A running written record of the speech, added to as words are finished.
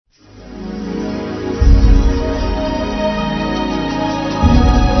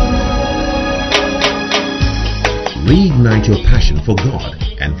reignite your passion for God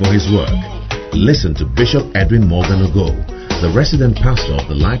and for His work. Listen to Bishop Edwin Morgan Ogo, the resident pastor of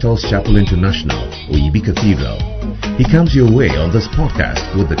the Lighthouse Chapel International, Oyibi Cathedral. He comes your way on this podcast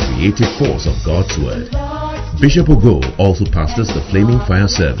with the creative force of God's Word. Bishop Ogo also pastors the Flaming Fire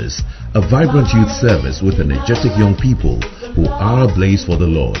Service, a vibrant youth service with energetic young people who are ablaze for the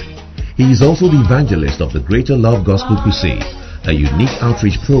Lord. He is also the evangelist of the Greater Love Gospel Crusade, a unique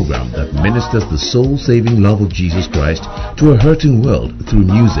outreach program that ministers the soul-saving love of Jesus Christ to a hurting world through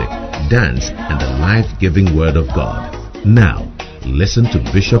music, dance, and the life-giving Word of God. Now, listen to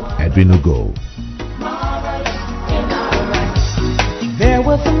Bishop Edwin Ogo. There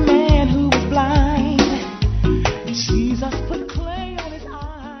was a man who was blind. Jesus put clay on his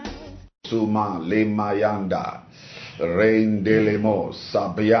eyes. Suma lemayanda, rein delemo,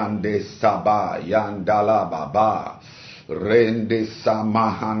 sabiande saba, yandala baba. Rende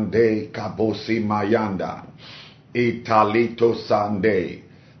samahande kabosi mayanda italito sande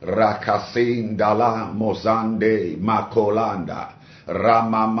rakasin dala mozande makolanda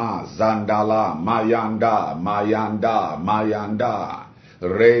ramama zandala mayanda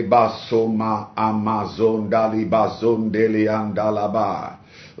rebasoma amazon dalibazon deliandalaba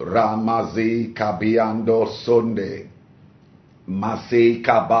ramazi kabiando sonde masi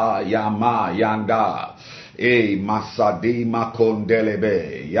kaba yama yanda masadi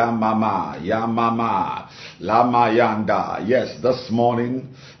makondelebe yamama lamayanda. Yes, this morning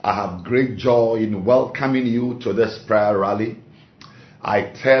I have great joy in welcoming you to this prayer rally.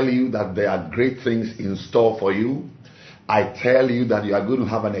 I tell you that there are great things in store for you. I tell you that you are going to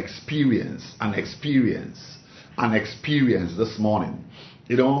have an experience this morning.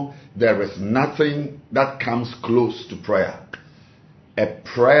 You know, there is nothing that comes close to prayer. A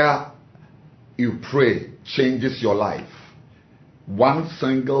prayer you pray changes your life. One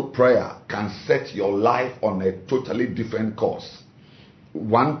single prayer can set your life on a totally different course.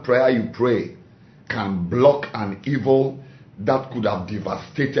 One prayer you pray can block an evil that could have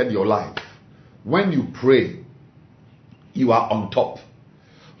devastated your life. When you pray, you are on top.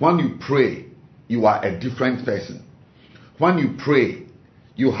 When you pray, you are a different person. When you pray,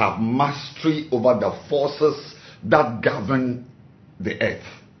 you have mastery over the forces that govern the earth.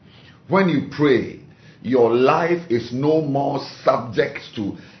 When you pray, your life is no more subject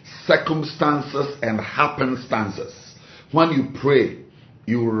to circumstances and happenstances. When you pray,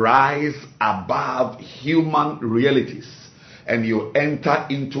 you rise above human realities and you enter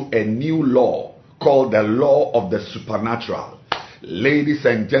into a new law called the law of the supernatural. Ladies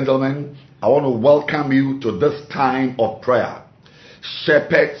and gentlemen, I want to welcome you to this time of prayer.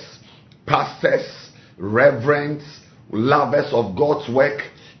 Shepherds, pastors, reverends, lovers of God's work,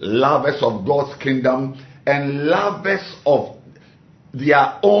 lovers of God's kingdom, and lovers of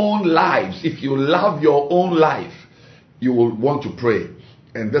their own lives. If you love your own life, you will want to pray.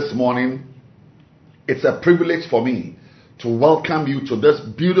 And this morning, it's a privilege for me to welcome you to this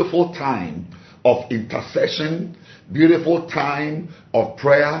beautiful time of intercession, beautiful time of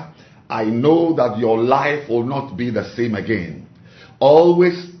prayer. I know that your life will not be the same again.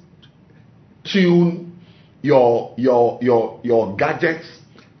 Always tune your gadgets,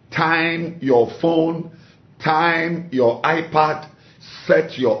 time your phone, time your iPad,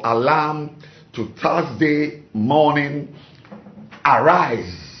 set your alarm to Thursday morning.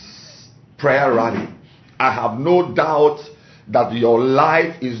 Arise prayer rally. I have no doubt that your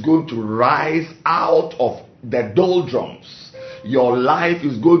life is going to rise out of the doldrums. Your life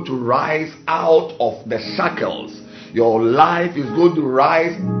is going to rise out of the shackles. Your life is going to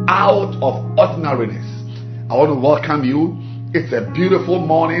rise out of ordinariness. I want to welcome you. It's a beautiful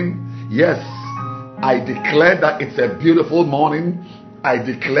morning. Yes, I declare that it's a beautiful morning. I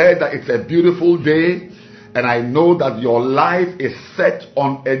declare that it's a beautiful day. And I know that your life is set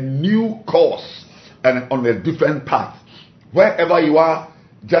on a new course and on a different path. Wherever you are,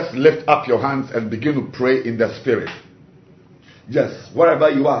 just lift up your hands and begin to pray in the spirit. Yes, wherever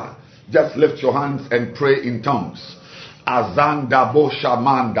you are, just lift your hands and pray in tongues. Azanda Bosha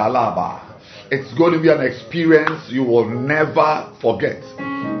Mandalaba. It's going to be an experience you will never forget.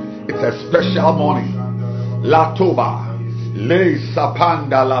 It's a special morning. La Toba, Le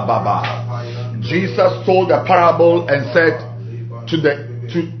Sapanda La Baba. Jesus told a parable and said to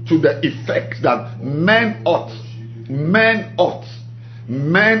the effect that men ought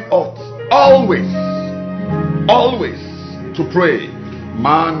always to pray.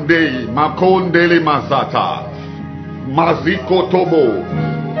 Mande Makondele Mazata Maziko Tobo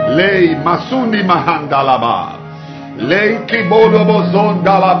Lei Masuni Mahandalaba Lei Kibodobo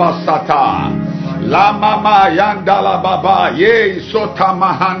Zondalabasata La Mama Yandala Baba Ye Sota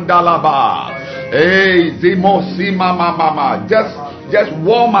Mahandalaba Hey, Zimosi Mama Mama. Just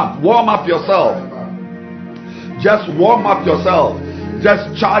warm up yourself. Just warm up yourself.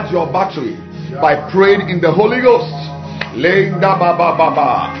 Just charge your battery by praying in the Holy Ghost. Leinda Baba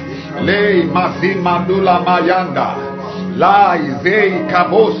Baba. Lei Mazimandula Mayanda. La Izei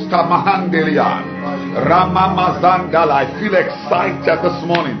Kabosta Mahandelia. Rama Mazandala. I feel excited this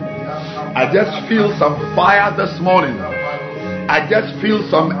morning. I just feel some fire this morning. I just feel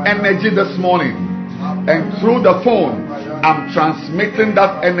some energy this morning. And through the phone, I'm transmitting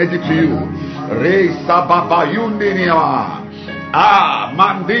that energy to you. Re Sababa Yundinia.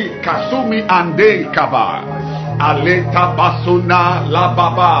 Mandi Kasumi Ande Kaba. Aleta Basuna La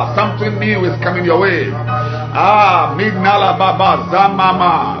Baba. Something new is coming your way. Midna La Baba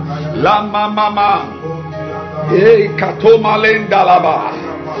Zamama. La Mama. Katoma Lenda Laba.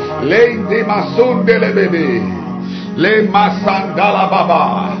 Lendi Masunde Le Bebe. Le Masandala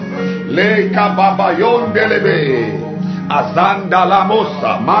Baba. Le Kababa Yondelebe. Azandala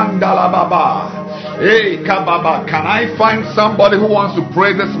Mosa. Mandala Baba. Hey Kababa, can I find somebody who wants to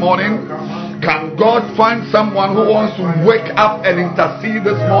pray this morning? Can God find someone who wants to wake up and intercede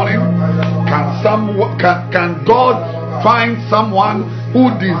this morning? Can God find someone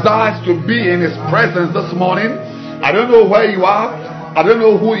who desires to be in His presence this morning? I don't know where you are. I don't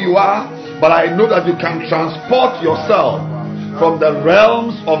know who you are. But I know that you can transport yourself from the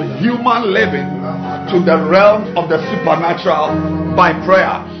realms of human living to the realms of the supernatural by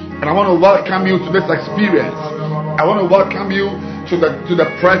prayer. And I want to welcome you to this experience. I want to welcome you to the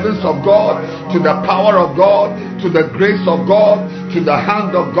presence of God, to the power of God, to the grace of God, to the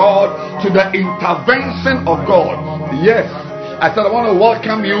hand of God, to the intervention of God. Yes, I said I want to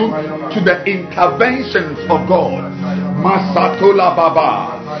welcome you to the interventions of God. Masatola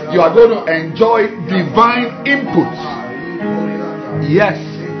Baba. You are going to enjoy divine inputs. Yes,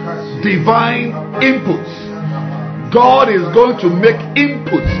 divine inputs. God is going to make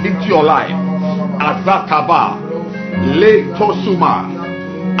inputs into your life. Azataba, Le Tosuma,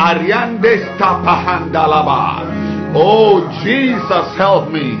 Ariande Stapahandalaba. Oh, Jesus,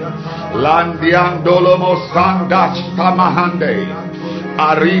 help me. Landiandolomo Sandach Tamahande.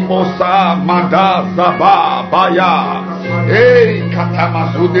 Arimosa Mandazaba Baya. Hey,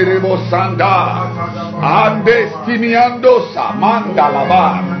 Katamazudirebo Sanda. Andestimiandosa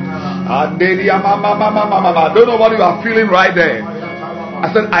Mandalaba. Andelia Mama Mama Mama. I don't know what you are feeling right there.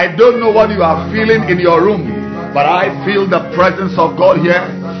 I said, I don't know what you are feeling in your room, but I feel the presence of God here.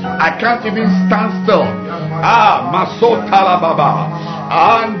 I can't even stand still. Masotala Baba.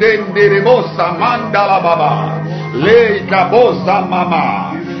 Andenderebosa Mandala Baba. Le Gabosa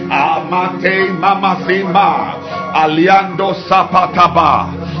Mama. Amate Mama Sima. Aliando Sapataba.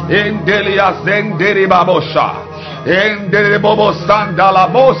 Endelia Zenderi Babosha. Enderebobo Sandala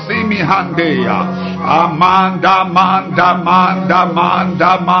Bosi Mihandeya. Amanda Manda Manda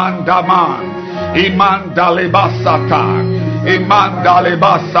Manda Manda Man. Imandale Basata. Imandale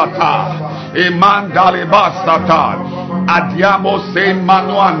Basata. Imandale Basata. Adiamo se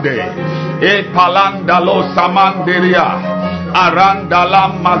manuande. E palandalo samanderia.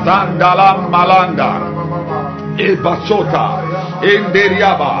 Arandalam mazandalam malanda. E basota.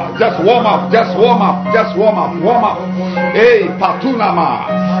 Inderiaba. Just warm up. Just warm up. Just warm up. Warm up. E patunama.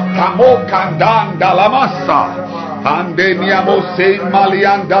 Kamo kandanda lamasa. Andeniamo se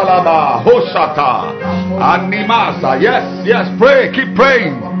maliandalaba. Hoshata. Animasa. Yes. Yes. Pray. Keep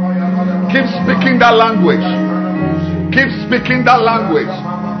praying. Keep speaking that language. Keep speaking that language.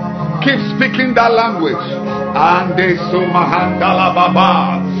 Keep speaking that language. Ande sumahandala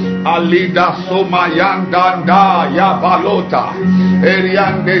baba. Alida sumayandanda yabalota.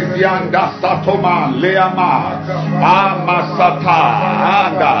 Eriande zianda satoma leama. Amasata.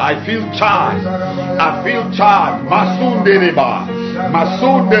 Anda. I feel charged. I feel charged. Masundereba.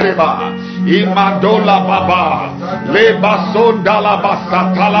 Masundereba. Imandola baba. Lebasondala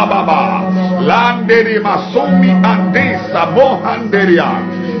basatala baba. Landeri masumi andesa mohanderia.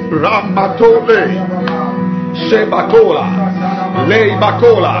 Ramatole. Shebakola.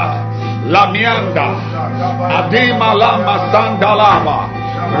 Leibakola. Lamianda. Adima lama sandalaba.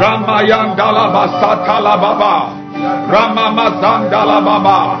 Ramayandalaba satalababa.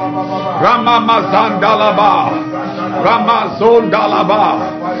 Ramamazandalababa. Ramamazandalaba. Ramazondalaba.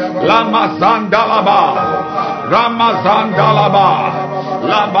 Lamazandalaba. Ramazandalaba.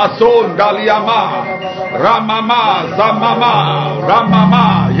 Lamazondaliama. Ramama zamama. Ramama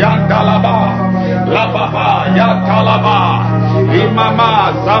yandalaba. Lababa yatalaba. Imama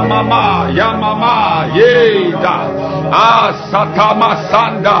zamama yamama yeda. Asatama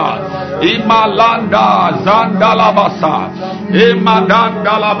Sanda, Imalanda Zandalabasa,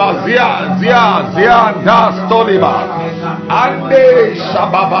 Imadandalabazia, Zia Stoliba, Ande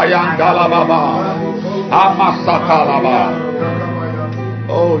Shababayandalababa, Amasatalaba.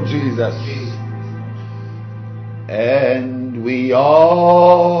 Oh Jesus. And we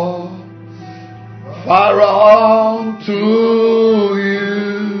all far unto you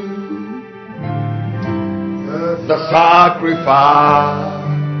the sacrifice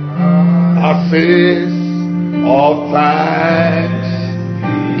of thanks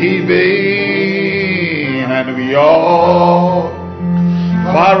giving, and we all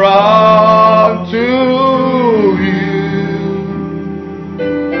far unto you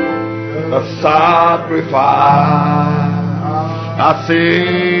the sacrifice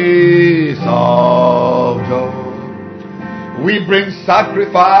of joy. We bring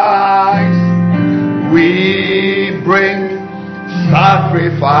sacrifice. We bring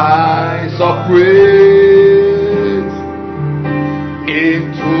sacrifice of praise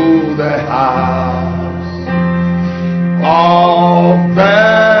into the house of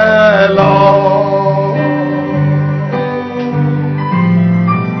the Lord.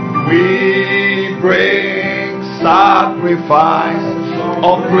 We bring sacrifice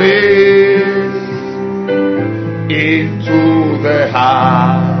of praise into the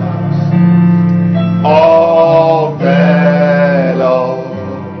house of the Lord.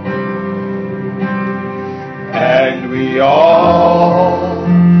 And we all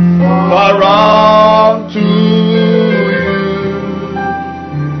far unto you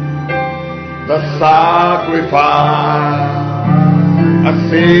the sacrifice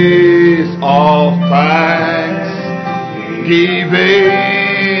of thanks giving,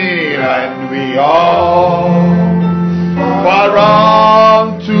 and we all far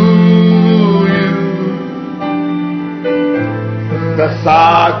unto you the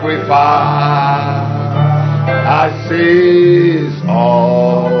sacrifice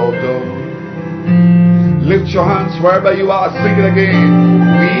of those. Lift your hands wherever you are, sing it again.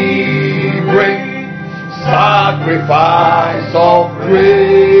 We bring sacrifice of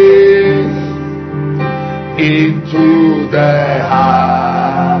praise into the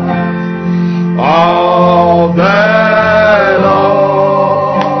house of the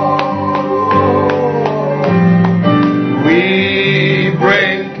Lord. We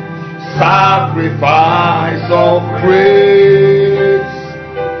bring sacrifice of praise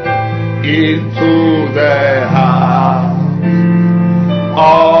into the house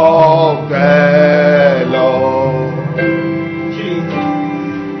of the Lord.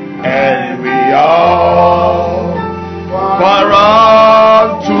 And we all far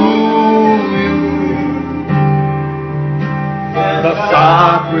unto you the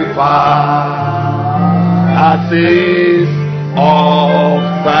sacrifices of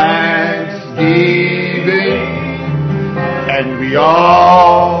thanksgiving, and we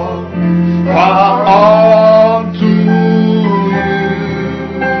all far unto you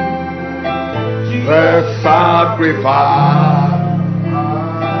the sacrifice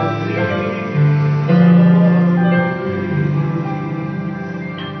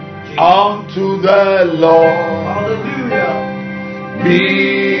unto the Lord. Hallelujah.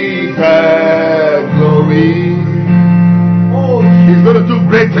 Be the glory. Oh, He's going to do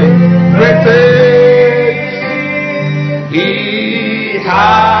great things. Great things He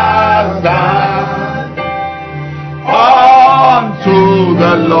has done unto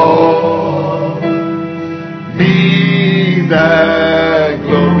the Lord. Be the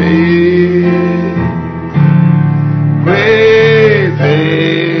glory. Great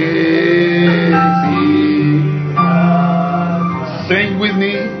things He has. Sing with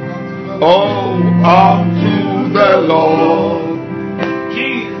me. Oh, unto the Lord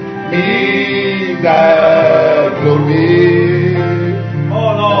be the glory.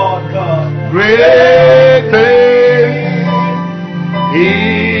 Oh Lord God. Great things He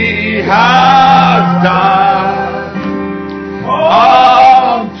has done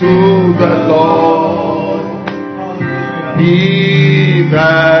unto the Lord. Be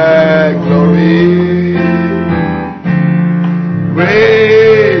the glory.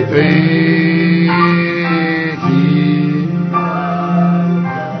 Great things He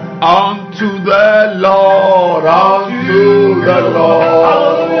unto the Lord, unto the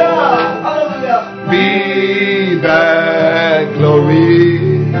Lord. Be the glory.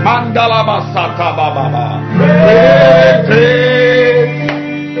 Mandala basata baba. Great things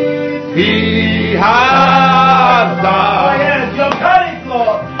He has done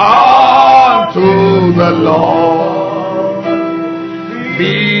unto the Lord.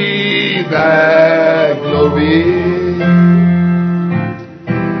 Be the glory.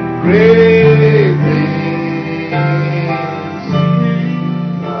 Great things.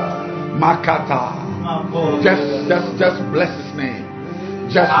 Makata. Just bless his name.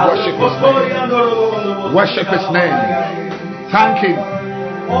 Just worship his name. Worship his name. Thank him.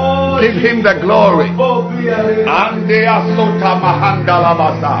 Give him the glory. Ande asota mahandala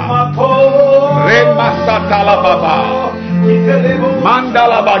basa. Remasatala baba.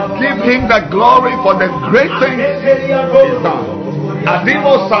 Mandalaba. Give him the glory for the great things he's done.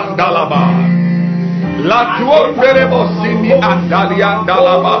 Adimo sandalaba. La tuon verebo simi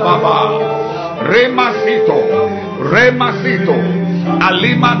andaliandalaba baba. Remasito, Remasito,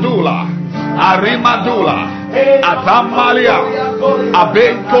 Alimadula, Arimadula, Atamalia,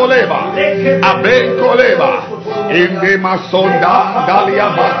 Abenkoleba, Indemasonda,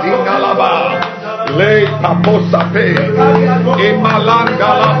 Dalia Batina Laba, Le Paposape, Imalanda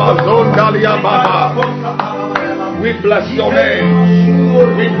Laba, Zondalia Baba. We bless your name.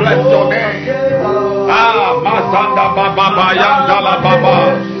 We bless your name. Ah, Masanda Baba Bayandala Baba.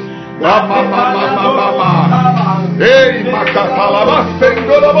 Mama, hey, Makatalabase,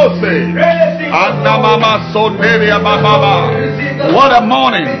 Anna Mama Soneria Baba. What a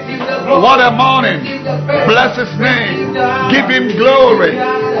morning! What a morning! Bless his name. Give him glory.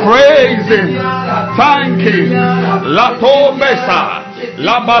 Praise him. Thank him. La Tomesa.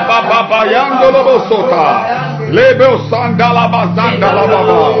 La Baba Baba Yandolo Sota. Lebo Sandala Bazandala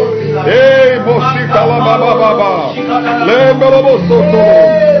Baba. Hey, Mosita La Baba Baba. Lebo Soto.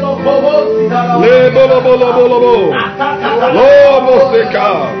 Le bolo bolo bolo bolo lo moseka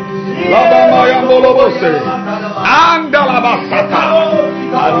la bama ya bolo bose anda la basata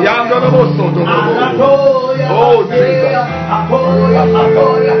ariando lo bosoto oh Jesus.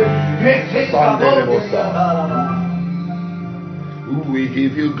 We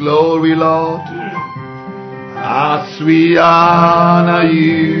give you glory, Lord, as we honor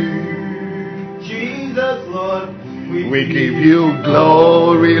you, Jesus, Lord. We give you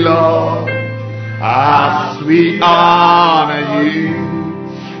glory, Lord, as we honor you.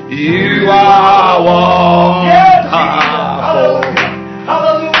 You are wonderful.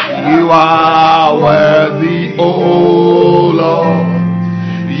 You are worthy, oh Lord.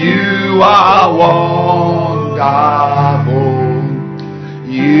 You are wonderful.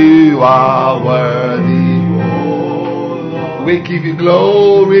 You are worthy. We give you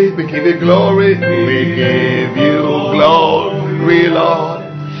glory, we give you glory, we give you glory, Lord,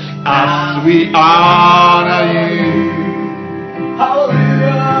 as we honor you.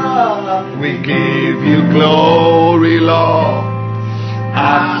 Hallelujah. We give you glory, Lord,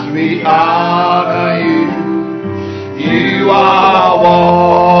 as we honor you. You are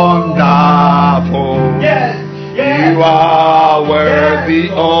wonderful. Yes, yes. You are worthy,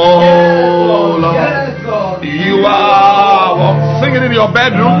 oh Lord. You are. Sing it in your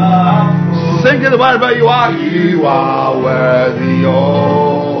bedroom. Sing it wherever you are. You are worthy,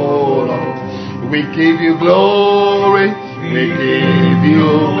 oh Lord. We give you glory. We give you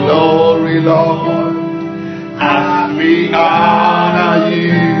glory, Lord, as we honor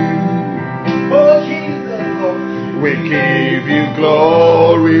you. Oh Jesus. We give you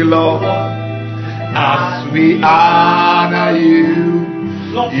glory, Lord, as we honor you.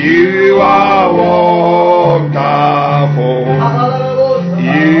 You are wonderful.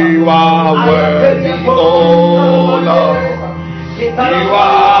 You are worthy, oh Lord. You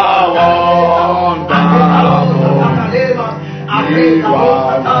are wonderful. You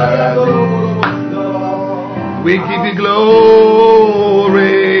are worthy. We give you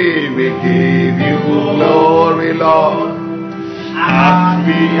glory. We give you glory, Lord, as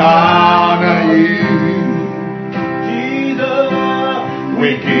we honor you. We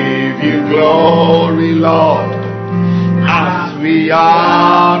give you glory, Lord, as we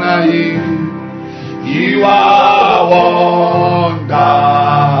honor you. You are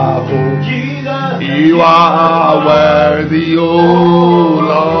wonderful. Jesus. You are worthy, oh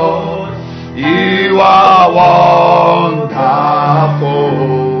Lord. You are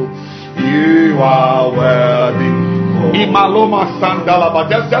wonderful. You are worthy. Imaloma Sandalaba.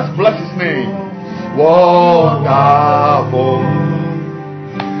 Just bless his name. Wonderful.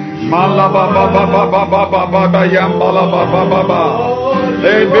 Malaba baba baba baba baba yambala baba baba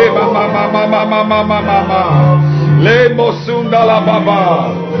le beba mama mama mama mama le mosunda la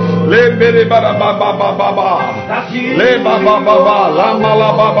baba le bere baba baba baba le baba baba la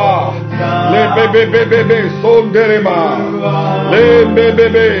mala baba le bebe bebe sondereba le bebe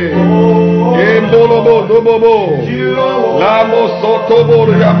embolo bobo la mosoto bor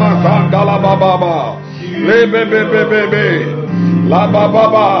yamasanda la baba le bebe bebe la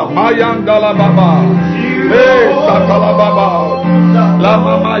baba mayanda la baba Hey, Satala Baba. La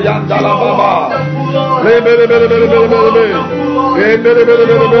Mama Yandala Baba. Le bele bele bele bele bele bele. Le bele bele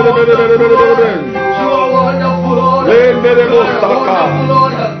bele bele bele bele bele bele. Le bele Mosaka.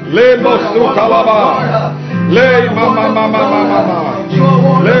 Le Mosuka Baba. Le Mama Mama Mama.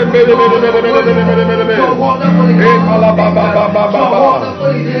 Le bele bele bele bele bele bele bele bele. Le Mala Baba Baba Baba.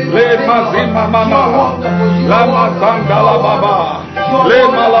 Le Mazima Mama. La Mazandala Baba. Le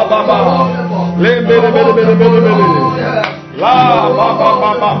Mala Baba. Le bele bele bele bele bele. La Baba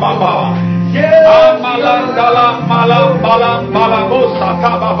Mama Mama. Amalandala malam malam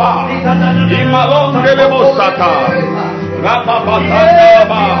malabosata baba. Imalongele bosata. Rababa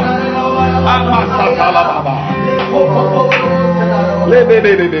baba. Amasata baba.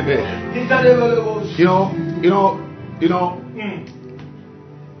 Lebe. You know.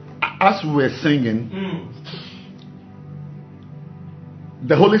 As we were singing,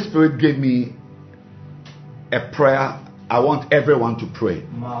 the Holy Spirit gave me a prayer. I want everyone to pray.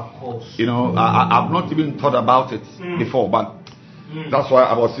 I've not even thought about it before, but that's why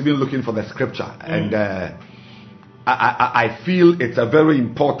I was even looking for the scripture. And I feel it's a very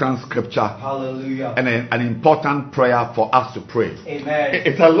important scripture. Hallelujah. And an important prayer for us to pray. Amen.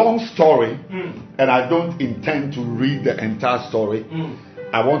 It's a long story, and I don't intend to read the entire story.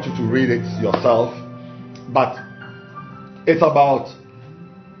 I want you to read it yourself. But it's about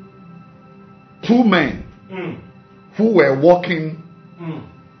two men who were walking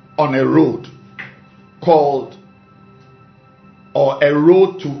on a road called, or a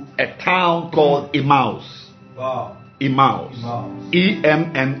road to a town called Emmaus. Wow. Emmaus.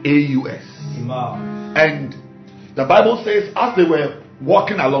 E-M-N-A-U-S. Emmaus. And the Bible says, as they were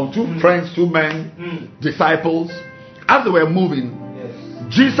walking along, two friends, two men, disciples, as they were moving,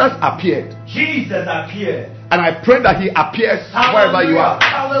 Jesus appeared. And I pray that he appears wherever you are.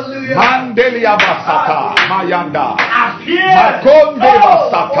 Hallelujah. Mandelia basata, mayanda. Appear. Makonde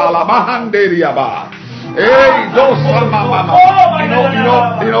basata, la mahandelia ba. Hey, those mama.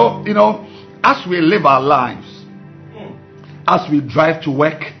 You know, as we live our lives, as we drive to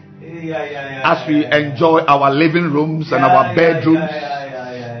work, as we enjoy our living rooms and our bedrooms,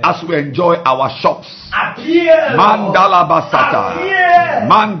 as we enjoy our shops, Mandala basata,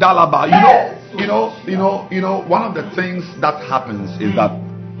 Mandala ba. You know, one of the things that happens is that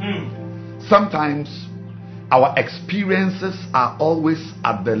sometimes our experiences are always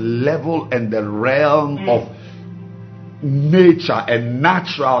at the level and the realm of nature and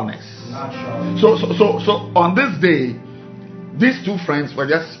naturalness. So on this day, these two friends were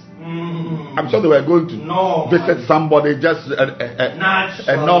just, I'm sure they were going to visit somebody, just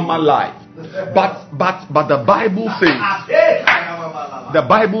a normal life. But the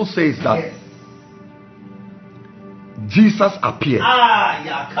Bible says that Jesus appeared.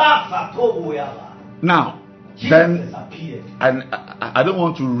 Now, then, and I don't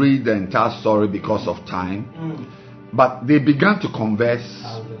want to read the entire story because of time, but they began to converse.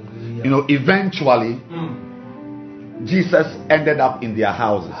 Eventually, Jesus ended up in their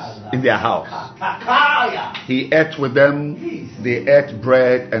houses, in their house. He ate with them, they ate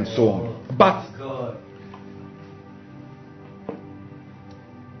bread and so on. But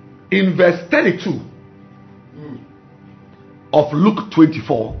in verse 32 of Luke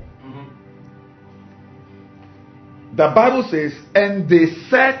 24, the Bible says, and they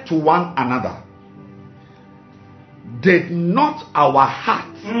said to one another, did not our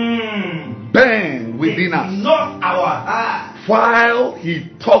hearts burn within us while he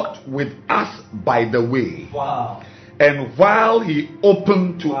talked with us by the way, and while he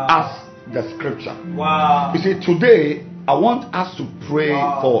opened to us the scripture? You see, today I want us to pray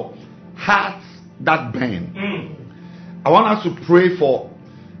for hearts that burn. I want us to pray for,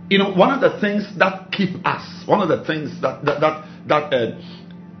 one of the things that keep us, one of the things that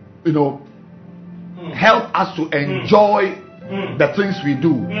help us to enjoy the things we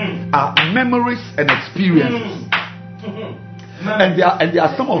do are memories and experiences. And there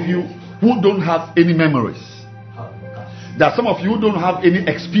are some of you who don't have any memories. There are some of you who don't have any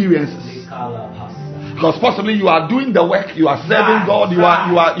experiences. Because possibly you are doing the work, you are serving God,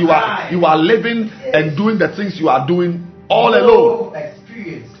 you are living and doing the things you are doing all alone.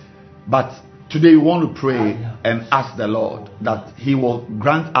 But today we want to pray and ask the Lord that he will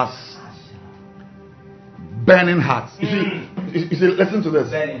grant us burning hearts. You see, listen to this.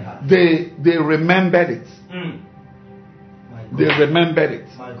 They remembered it. They remembered it.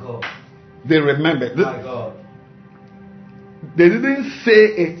 They remembered. They didn't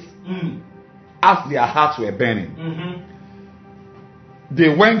say it as their hearts were burning. They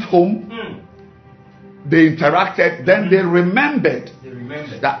went home they interacted, then they remembered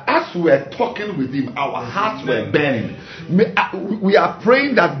that as we were talking with him, our hearts were burning. We are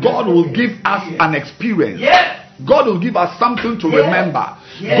praying that God will give us an experience. God will give us something to remember.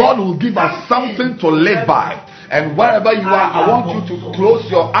 God will give us something to live by. And wherever you are, I want you to close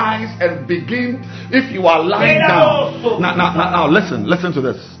your eyes and begin. If you are lying down, now listen to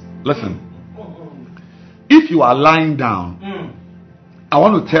this. Listen. If you are lying down, I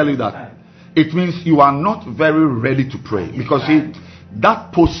want to tell you that it means you are not very ready to pray. Because see,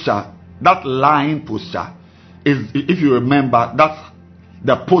 that posture, that lying posture, is, if you remember, that's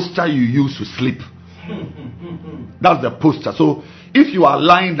the posture you use to sleep. That's the posture. So if you are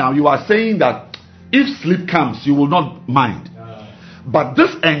lying down, you are saying that if sleep comes, you will not mind. But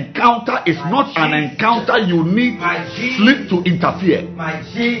this encounter is not an encounter you need sleep to interfere.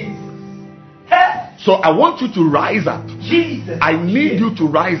 So I want you to rise up. I need you to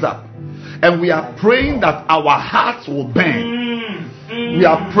rise up. And we are praying that our hearts will burn. We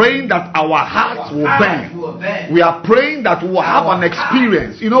are praying that our hearts will burn. We are praying that we will have an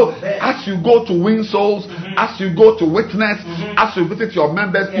experience. You know, as you go to win souls, as you go to witness, as you visit your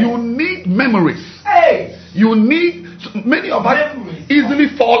members, you need memories. You need, many of us easily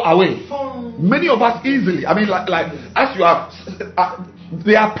fall away. Many of us easily. I mean, like as you are,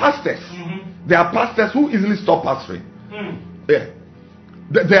 they are pastors. They are pastors who easily stop pastoring. Yeah.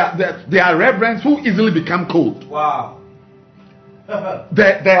 They are reverends who easily become cold. Wow.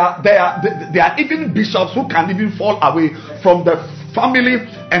 There are even bishops who can even fall away from the family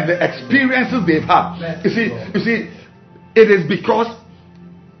and the experiences they've had. You see, it is because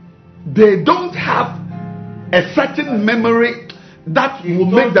they don't have a certain memory that will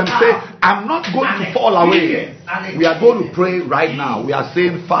make them say, I'm not going to fall away. We are going to pray right now. We are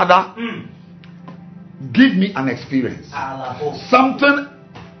saying, Father, give me an experience. Something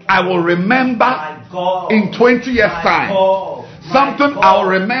I will remember in 20 years' time. Something I will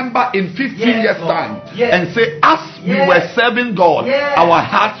remember in 15 years' time. And say, as we were serving God, our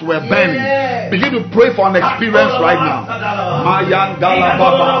hearts were burning. Begin to pray for an experience right now. Mayan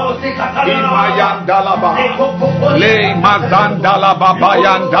Dalababa, Imayan Dalaba, Le Mazan Dalaba,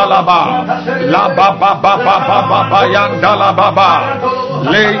 Bayan Dalaba, La Baba Baba Baba Yan Dalababa,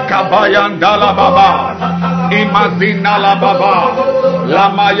 Le Kabayan Dalababa, Imazina La Baba,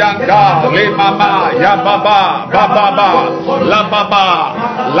 La Mayanda, Le Mama, Ya Baba, Baba, La Baba,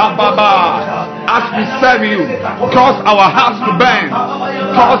 La Baba. As we serve you, cause our hearts to burn.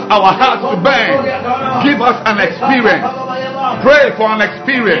 Cause our hearts to burn. Give us an experience. Pray for an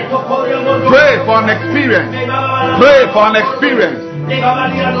experience. Pray for an experience. Pray for an experience.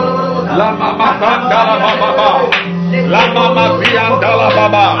 La mama sandala baba. La mama ziandala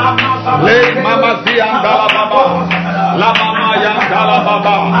baba. Le mama ziandala baba. La mama yandala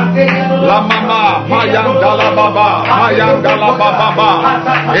baba. La mama mayandala baba. Mayandala baba.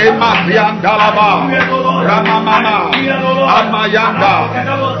 Ema ziandala baba. Rama mama. Amayanda.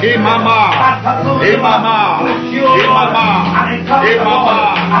 Imama. Imama. Imama. Imama.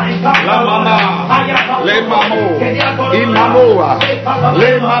 La mama. Le mamu. Imamoa. Le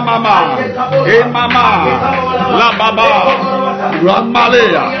mama. Imama. La baba.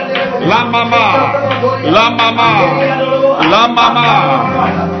 Ramalea. La mama. La mama. La mama.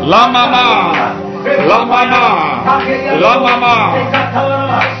 La mama. La mama. La mama.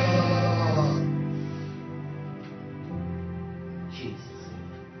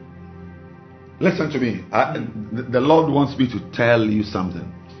 Listen to me. The Lord wants me to tell you something.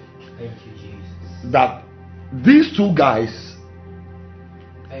 Thank you, Jesus. That these two guys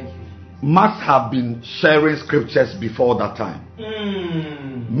Thank you, Jesus. must have been sharing scriptures before that time.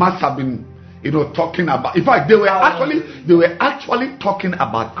 Must have been, talking about. In fact, they were actually talking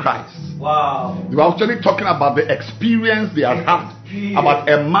about Christ. Wow. They were actually talking about the experience they had had, about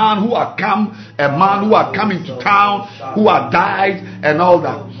a man who had come into town, who had died, and all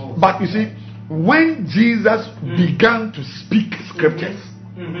that. But you see, when Jesus began to speak scriptures,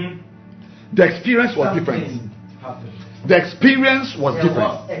 the experience was different. The experience was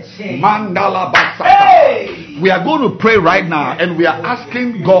different. Mandala Basata. We are going to pray right now, and we are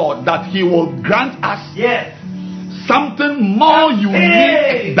asking God that He will grant us something more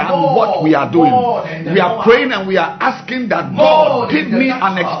unique than what we are doing. We are praying and we are asking that God give me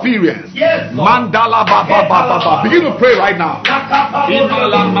an experience. Mandala Baba Baba. Begin to pray right now.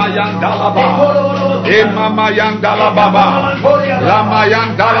 Imalama Yandala Baba. Imama Yandala Baba. Lama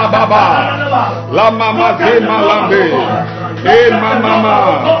Yandala Baba. Lama Mazema Lambe. Mama.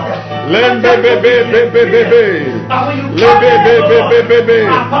 Lembe bebe bebe bebe. Lebe bebe bebe bebe.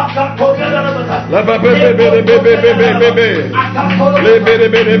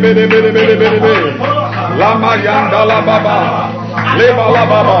 Lama yandala baba, leba la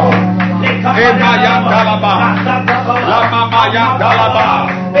baba, ema yandala baba, lama yandala baba,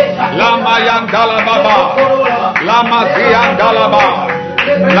 lama yandala baba, lama yandala baba,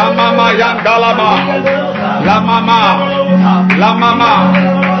 lama yandala baba,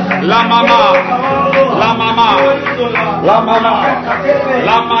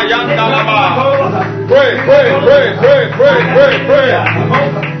 lama yandala baba. Pray.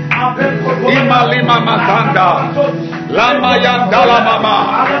 Imalima Masanda, Lama Yandala Mama,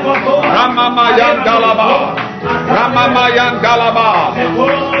 Ramama Yandalaba, Ramama Yandalaba,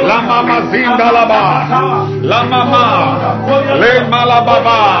 Lama Zindalaba, Lamama, Le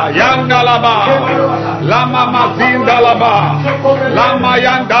Malababa, Yandalaba, Lama Zindalaba, Lama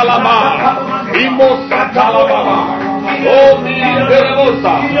Yandalaba, Imo Satalaba. Oh,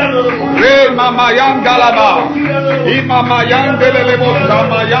 Minderemosa, Re Mama Yangalaba, Imama Yandelebosa,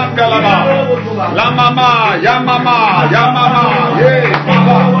 Mayangalaba, La Mama, Yamama, Yes,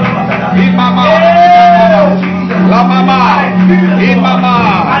 Mama, Imama, La Mama, Imama,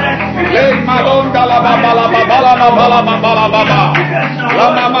 Le Madonda la Baba, La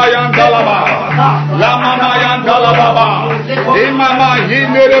Mama Yangalaba, La Mama Yangalaba, Imama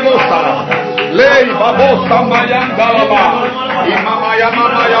Yinderemosa. Lei babosa mayangalaba, imama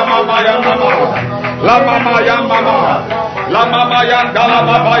yamama, la mama yamama, la mama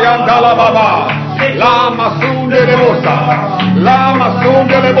yangalaba, la masunde lebosa, la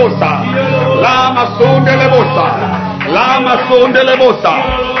masunde lebosa, la masunde lebosa, la masunde lebosa,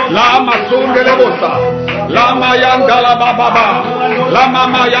 la masunde lebosa, la mayangalaba baba, la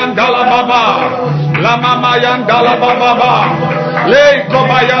mama yangalaba, la mama yangalaba, lei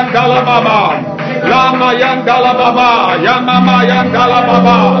kobayangala baba, lama yangala baba, yamama yangala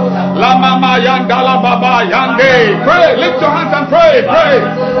baba, la mama yangala baba, yande. Pray, lift your hands and pray.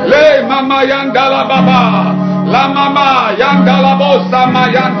 Le mama yangala baba, la mama yangala bosa, ma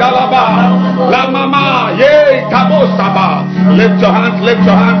yangala ba, la mama ye kabosa ba. Lift your hands.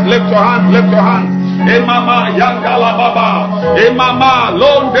 Imama yangala baba, imama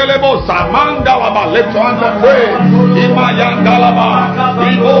lon delebosa, mandala ba. Lift your hands and pray. Ima yangala ba,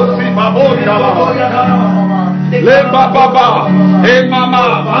 ibosi babondala ba. Le baba, imama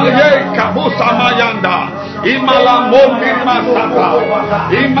ye kabusa mayanda, imala mondi masata,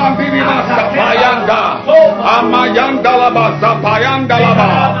 imandiri masata yanda, amayandala ba, zapayandala ba.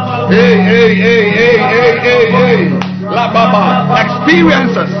 Hey. La Baba,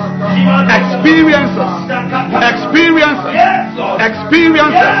 experiences.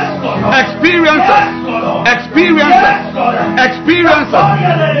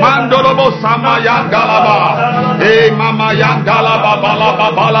 Mandorobo sama yangalaba, mama yangalaba, bala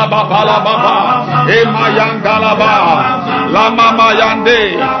baba, ma yangalaba, la mama yande,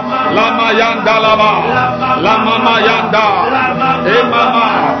 la mama yangalaba, la mama yanda, mama,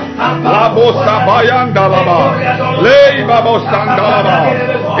 la bosa bayandalaba. Lei babo sandalaba,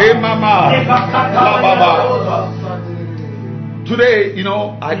 mama, la baba. Today,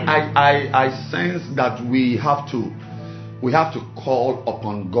 I sense that we have to call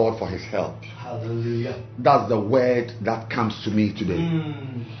upon God for His help. Hallelujah. That's the word that comes to me today.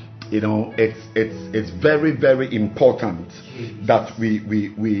 It's very, very important that we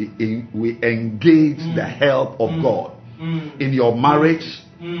engage the help of God. In your marriage,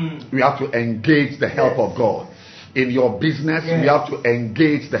 we have to engage the help of God. In your business, we have to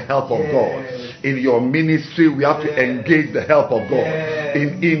engage the help of God. In your ministry, we have to engage the help of God.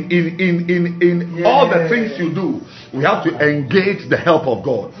 In all the things you do, we have to engage the help of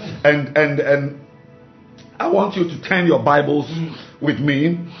God. And I want you to turn your Bibles with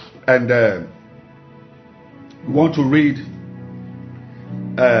me, and we want to read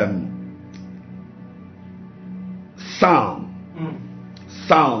Psalms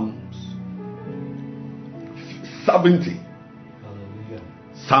 70.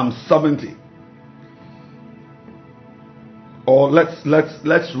 Psalm 70. Or let's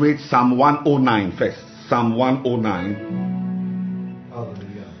read Psalm 109 first. Psalm 109.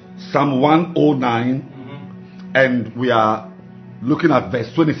 Psalm 109, and we are looking at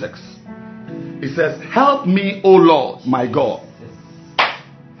verse 26. It says, "Help me, O Lord, my God.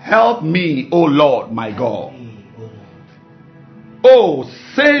 Help me, O Lord, my God. Oh,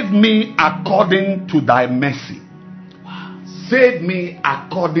 save me according to thy mercy." Save me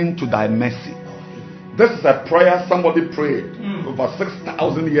according to thy mercy. This is a prayer somebody prayed over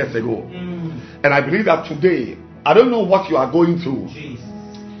 6,000 years ago. And I believe that today, I don't know what you are going through.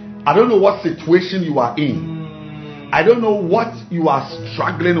 I don't know what situation you are in. I don't know what you are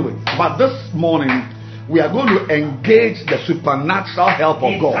struggling with, but this morning we are going to engage the supernatural help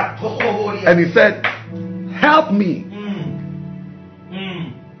of God. And he said, help me,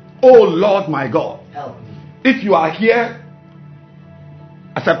 oh Lord my God. Help me. If you are here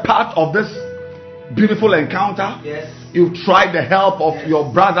as a part of this beautiful encounter, Yes. you've tried the help of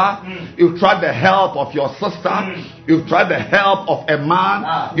your brother, you've tried the help of your sister, you've tried the help of a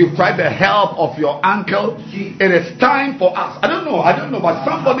man, you've tried the help of your uncle. It is time for us. I don't know, but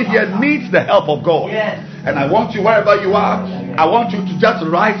somebody here needs the help of God. Yes. And I want you, wherever you are, I want you to just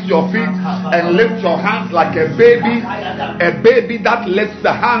rise to your feet and lift your hands like a baby that lifts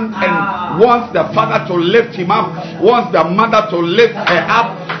the hand and wants the father to lift him up, wants the mother to lift her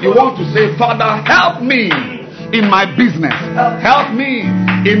up. You want to say, Father, help me in my business, help me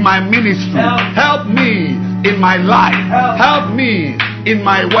in my ministry, help me in my life, help me in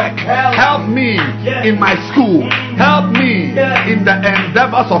my work, help me in my school, help me in the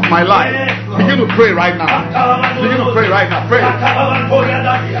endeavors of my life. Begin to pray right now. Begin to pray right now. Pray.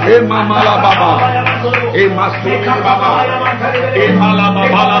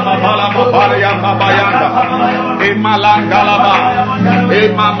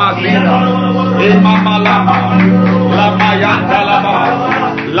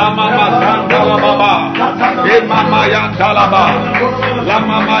 Lama Mazandala Baba, Mama Yandalaba,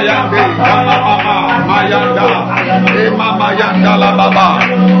 Lama Mayande, Mama Mayanda, Mama Yandala Baba,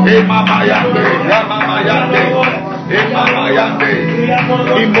 Mama Yande, Mama Yande, Mama Yande,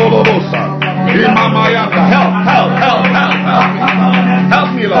 Imolosa, Mama Yanda, help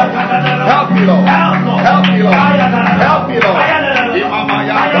me, Lord, help me, Lord, help me, Lord, help me, Lord, Mama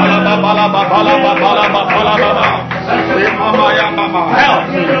Yandala Baba, Mama Yama, help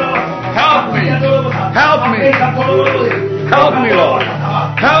me, help me, help me, help me, Lord,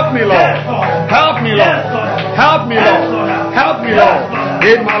 help me, Lord, help me, Lord, help me, Lord, help me, Lord.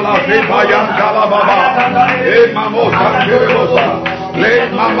 Imala Bayan Kalababa, Imamo Sanderosa, Le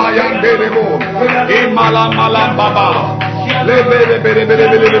Mama Yanderebo, Imala Malam Baba, Le Bede,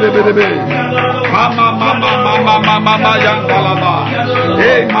 Mama Yangalaba,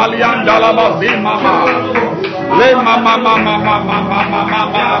 E Maliandalaba, Zimama. Le mama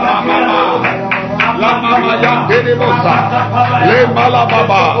la mama yandere bosa le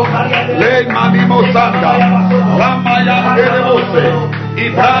malababa le manimo sanda la maya bose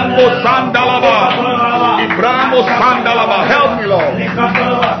Ibrahimo sandalaba help me, Lord.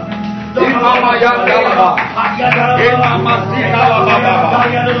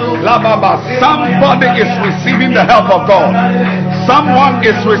 Somebody is receiving the help of God. Someone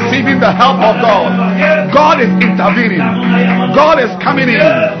is receiving the help of God. God is intervening. God is coming in.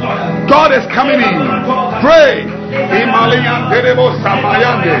 God is coming in. Pray. Imalian Derebo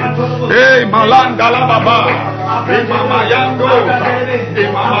Samayande. Hey Malanda la Baba. Imamayando.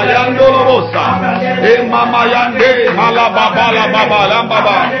 Imamayando Lobosa. Imamayande Malababa la Baba la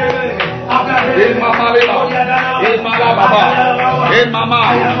Baba. Imamalila. Imalababa. Imama.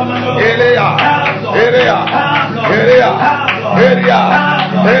 Elea. Elea. Elea. Area,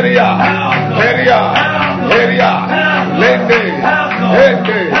 area, area, area, lende,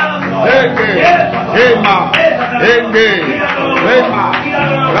 ende, ende, ema, ende, lema,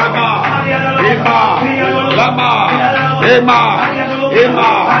 lama, ema, lama, ema,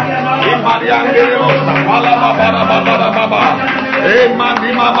 ema, imariande rosa, malaba baba baba baba, ema di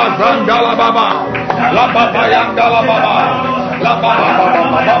mama zangala baba, la baba yangala baba, la baba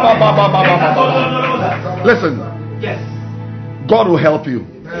baba baba baba. Listen. Yes. God will help you.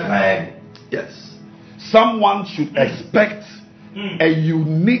 Amen. Yes. Someone should expect a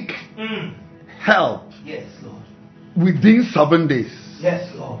unique help Yes, Lord. within 7 days.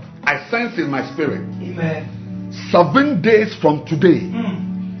 Yes, Lord. I sense in my spirit. Amen. 7 days from today,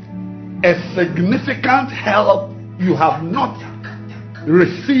 a significant help you have not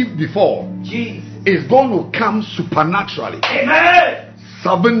received before Jesus. is going to come supernaturally. Amen.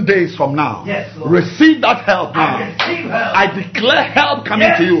 7 days from now, Yes, Lord. receive that help now. I receive help. I declare help coming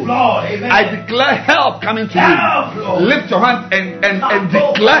Yes, to you. Lord. Amen. I declare help coming to Help, you. Lord. Lift your hand and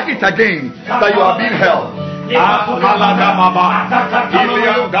declare it again that you are being helped. Your help.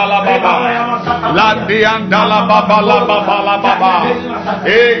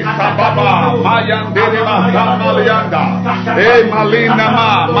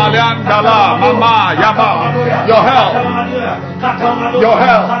 Your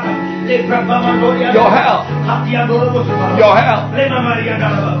help. Your help. Your help.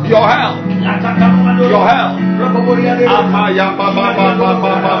 Your help. Your help. Amaya baba baba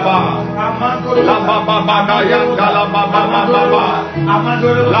baba. La baba baba yanga la baba baba.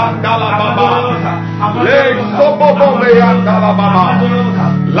 La gala baba. Le sobobo me yanga la baba.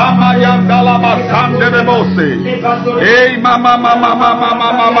 La mayanga la basande bebose. Hey mama mama mama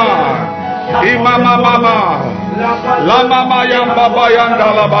mama. Hey mama mama. La mama yanga baba yanga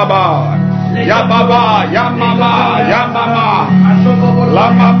la baba. Ya baba, ya mama, ya mama. La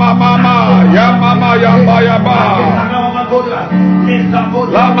mama mama, ya mama ya ba ya ba.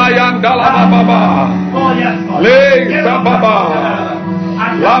 La mayanda la baba. Le sa baba.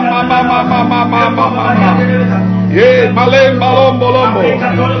 La mama mama mama mama. Ye male malombo lombo.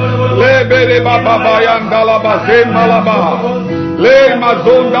 Le bele baba bayanda la ba se malaba. Le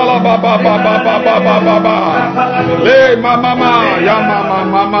mazonda la baba baba baba baba. Le mama ya mama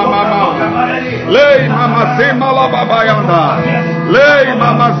mama mama. Le mama se malaba bayanda. Le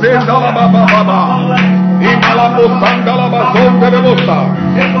mama se la baba baba. Imalamo sandala bazonde de bosta.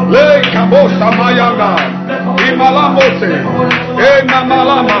 Le kabosa mayanda. Imalamo se. E mama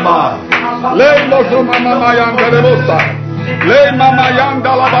la mama. Le mozo mama mayanda de bosta. Le mama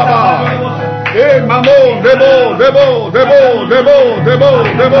yanda la baba. E mamo debo.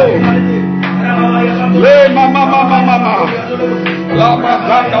 Le mama mama. La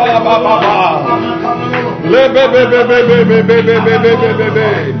mazanda la baba. Le bebe.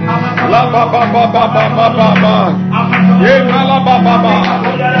 La baba. Ye mala baba.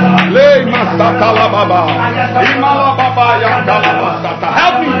 Le masata la baba. Imala baba yanda la masata.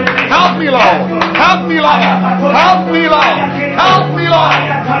 Help me, Lord. Help me, Lord.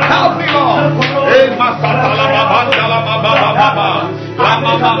 Hey, masata la baba. La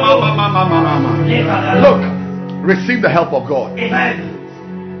mama. Look, receive the help of God. Amen.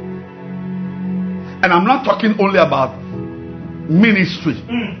 And I'm not talking only about ministry,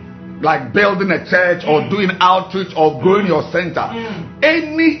 like building a church or doing outreach or growing your center.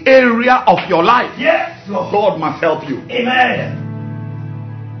 Any area of your life, Yes, Lord. God must help you. Amen.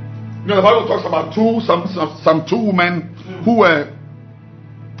 You know, the Bible talks about some two women who were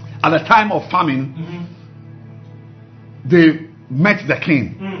at the time of famine. They met the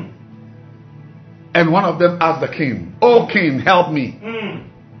king, and one of them asked the king, "Oh king, help me."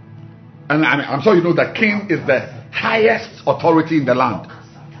 And I'm sure you know that king is the highest authority in the land.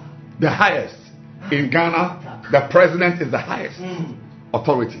 The highest. In Ghana, the president is the highest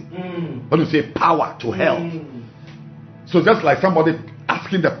authority. When you say power to help. So just like somebody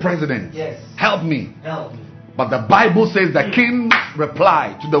asking the president, Yes. help me. Help me. But the Bible says the king's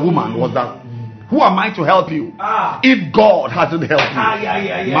reply to the woman was that, who am I to help you if God hasn't helped you?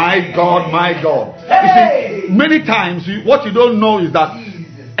 My God. Hey! You see, many times what you don't know is that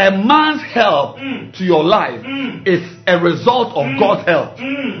a man's help to your life is a result of God's help.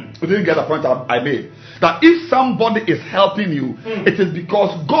 You didn't get the point I made. That if somebody is helping you, it is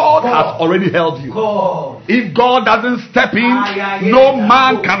because God has already helped you. God. If God doesn't step in, no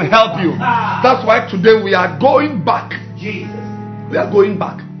man can help you. That's why today we are going back. Jesus. We are going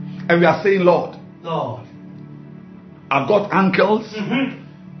back. And we are saying, Lord, I've got uncles.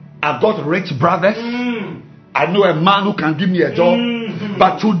 I've got rich brothers. I know a man who can give me a job.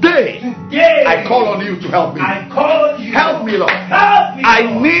 But today, I call on you to help me. I call you. Help me, Lord. Help me, I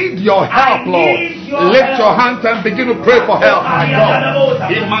Lord. need your help, Lord. Lift your hands and begin to pray for help, my God.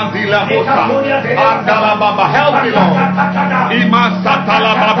 Imandila Mosa. Andala Baba. Help me, Lord.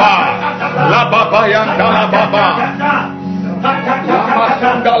 Imasatala Baba. La Baba Yandala Baba.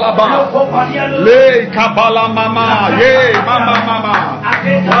 Lamasandala Baba. Le Kabala Mama. Ye Mama. Mama.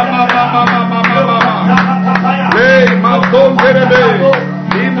 Le Mazon Derebe.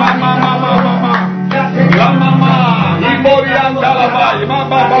 Mama. La Mama. Ibori Andala Baba.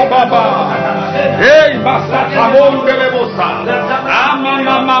 Hey, Masakabon Delebosa.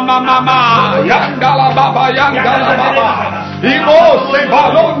 Mama. Yandala Baba. Ibo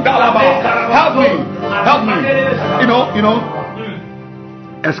Sebalon Dalaba. Help me. You know,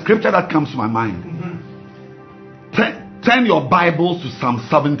 a scripture that comes to my mind. Turn your Bibles to Psalm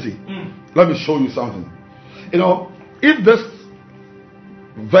 70. Let me show you something. You know, if this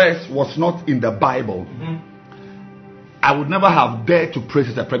verse was not in the Bible, I would never have dared to pray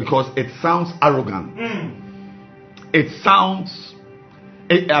this prayer because it sounds arrogant. It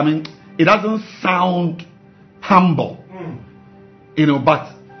doesn't sound humble. You know, but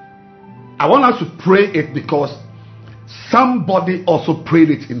I want us to pray it because somebody also prayed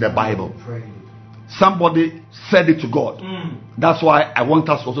it in the Bible. Somebody said it to God. That's why I want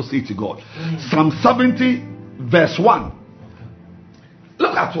us to also say it to God. Psalm 70 verse 1.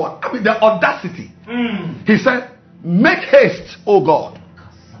 Look at what? I mean, the audacity. He said, make haste, O God,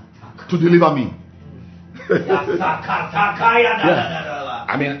 to deliver me.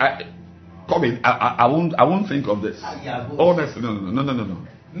 I mean, I won't think of this. Honestly, no.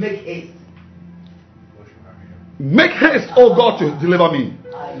 Make haste. Make haste, oh God, to deliver me.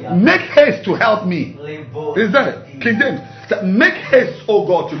 Make haste to help me. Is that King James? Make haste, oh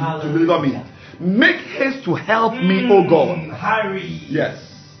God, to deliver me. Make haste to help me, oh God. Hurry. Yes.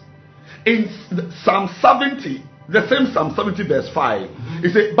 In Psalm 70, the same Psalm 70 verse 5, he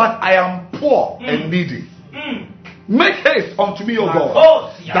said, but I am poor and needy. Make haste unto me, O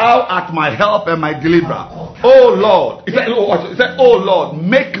God. Thou art my help and my deliverer. Oh Lord. He said, oh Lord,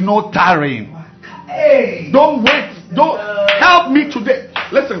 make no tarrying. Don't wait. Don't help me today.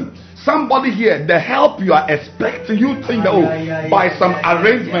 Listen, somebody here, the help you are expecting, you think that by some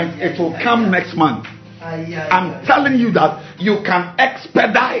arrangement it will come next month. I'm telling you that you can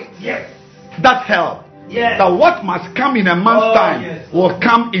expedite that help. That what must come in a month's time will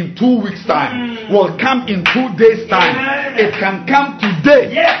come in 2 weeks' time, will come in 2 days' time. It can come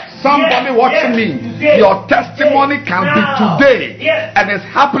today. Somebody watching me, your testimony can be today, and it's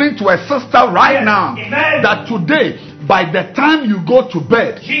happening to a sister right now. That today, by the time you go to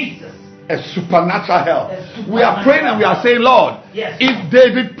bed, a supernatural help. We are praying and we are saying, Lord, if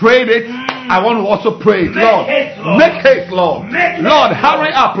David prayed it, I want to also pray it. Lord, make haste, Lord. Lord,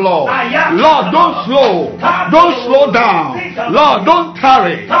 hurry up, Lord. Lord, don't slow down. Lord, don't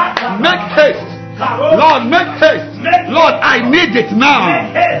tarry. Make haste. Lord, make haste. Lord, I need it now,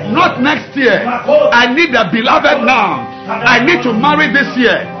 not next year. I need the beloved now. I need to marry this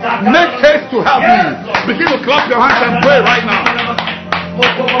year. Make haste to help me. Begin to clap your hands and pray right now.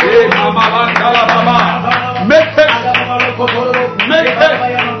 Make haste. Make haste.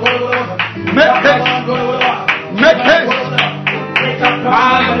 Make haste. Make haste.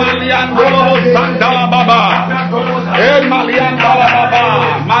 Malian Dolo Sandala Baba. Malian Dala Baba.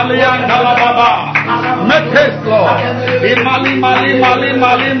 Malian Dala Baba. Make haste, Lord. Mali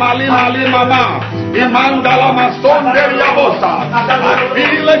Mama. Imandala Masonderia Bosa. I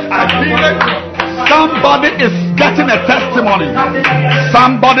feel it. Somebody is getting a testimony.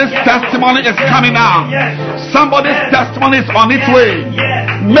 Somebody's testimony is coming out. Somebody's testimony is on its way.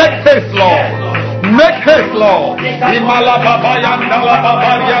 Make haste, Lord. Make haste, Lord. Imala Baba Yandala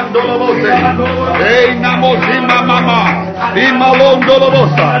Baba Yandolobose. Hey Namozima Mama. Imalon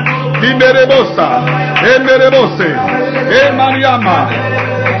Dolobosa. Imerebosa. Emerebose. Emariama.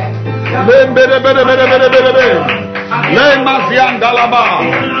 Le Maziandalaba.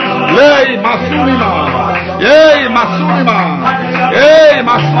 Le Masunima. Hey Masunima. Hey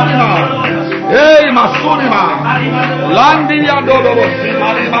Masunima. Hey Masunima. Landi Yandolobosi.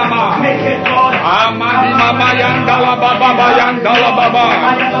 Mama. Amadi Mama Yandala Baba Yandala Baba.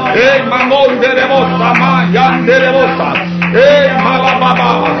 Hey Mamon Derebosa Ma Yanderebosa. Hey Malababa.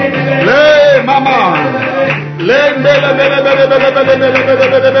 Le Mama. Le Mele Mele Mele Mele Mele Mele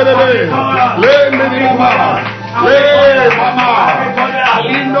Mele Mele Le Mama. Le Mama.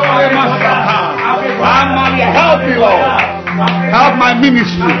 Alindo Le Masaka. Amadi, help me, Lord. Help my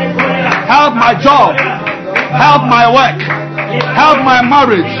ministry. Help my job. Help my work. Help my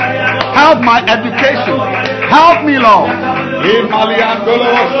marriage. Help my education. Help me, Lord.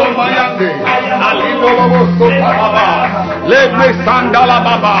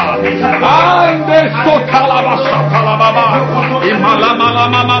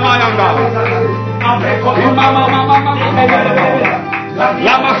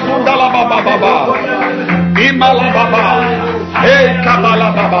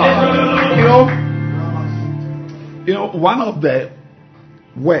 You know, one of the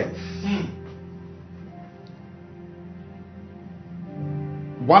words,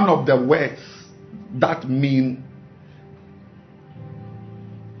 that means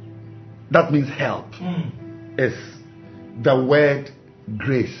help is the word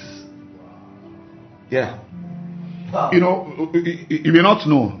grace. Yeah. Wow. You know, you may not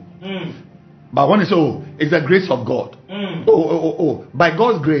know, but when you say, it's the grace of God. By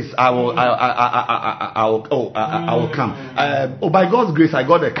God's grace, I will come. By God's grace, I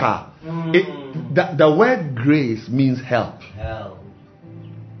got a car. The word grace means help.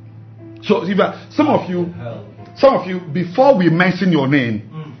 So some of you, before we mention your name,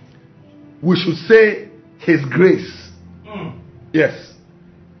 we should say His grace. Yes.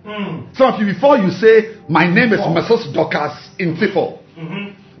 Some of you, before you say, my name is Mrs. Dorcas in Tifo.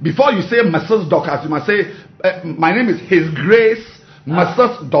 Before you say Mrs. Dorcas, you must say, my name is His Grace,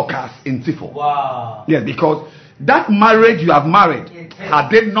 Mrs. Dorcas in Tifo. Wow. Yeah, because that marriage you have married,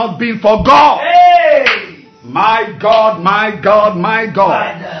 had it not been for God. Hey! My God, my God, my God.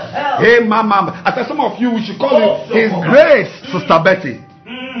 By the hell. Hey, Mama. I said some of you, we should call it His Grace, Sister Betty.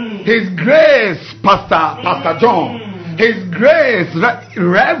 His grace, Pastor John. His grace,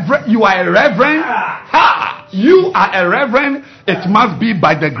 Reverend. You are a reverend. Ha! You are a reverend. It must be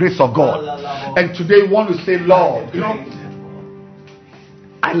by the grace of God. And today we want to say, Lord, you know,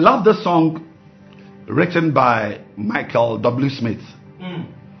 I love the song written by Michael W. Smith.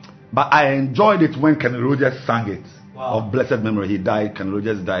 But I enjoyed it when Kenny Rogers sang it. Of blessed memory. He died. Kenny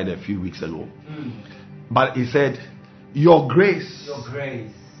Rogers died a few weeks ago. But he said, your grace. Your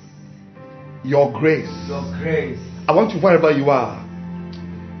grace. Your grace. Your grace. I want you, wherever you are,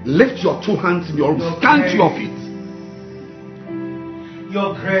 lift your two hands in your room. Stand to your feet.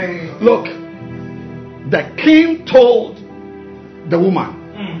 Your grace. Look, the king told the woman,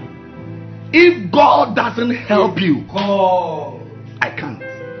 if God doesn't help you, I can't.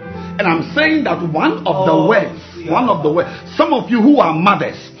 And I'm saying that one of the words, some of you who are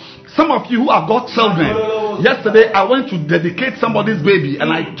mothers, some of you who have got children, yesterday I went to dedicate somebody's baby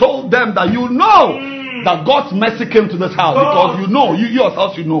and I told them that you know that God's mercy came to this house, because you know, you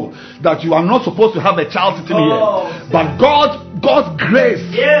yourselves, you know that you are not supposed to have a child sitting here, but God's grace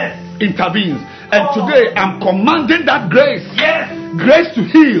intervenes. And today I'm commanding that grace. Grace to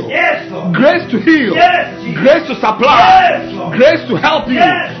heal. Grace to heal. Grace to supply. Grace to help you.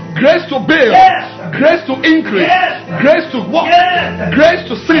 Grace to build. Grace to increase. Grace to walk. Grace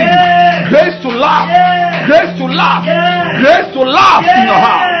to sing. Grace to laugh. Grace to laugh. Grace to laugh in your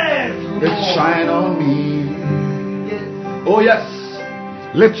heart. Let shine on me. Oh yes.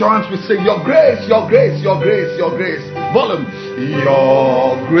 Lift your hands. We say, your grace, your grace, your grace, your grace. Volume.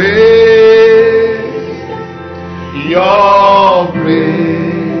 Your grace, your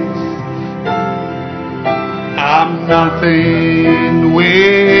grace. I'm nothing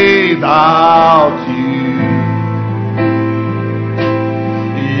without you.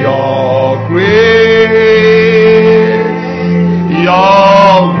 Your grace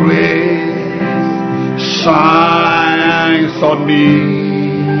shines on me.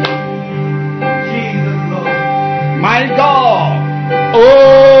 My God,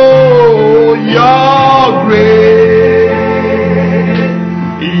 oh, your grace,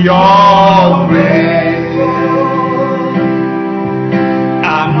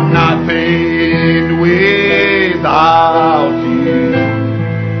 I'm nothing without you.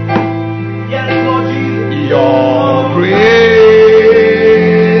 Yes, Lord Jesus. Your grace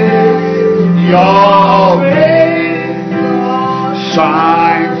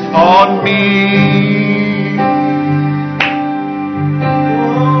shines on me.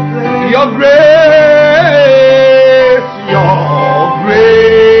 Your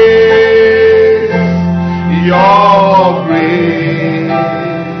grace,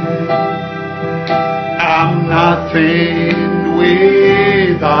 I'm nothing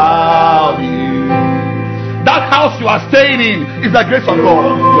without you. That house you are staying in is the grace of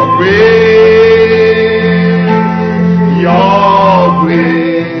God. Your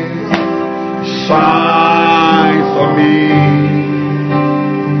grace shines on me.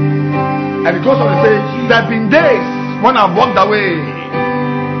 And it goes on to say, there have been days when I've walked away.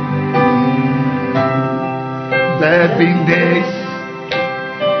 There have been days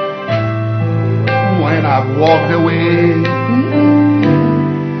when I've walked away.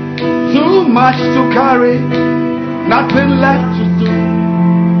 Too much to carry, nothing left to do.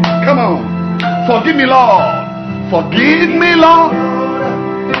 Come on. Forgive me, Lord. Forgive me, Lord.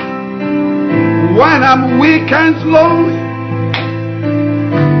 When I'm weak and lonely,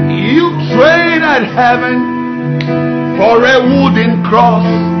 you traded heaven for a wooden cross.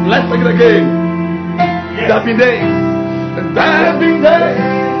 Let's take it again. There have been days. There have been days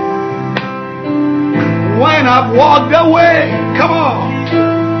when I've walked away. Come on.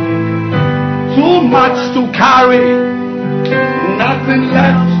 Too much to carry, nothing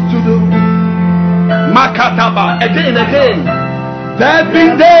left to do. Makataba. Again. There have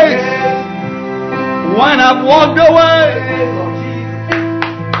been days when I've walked away.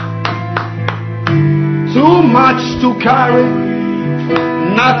 Too much to carry,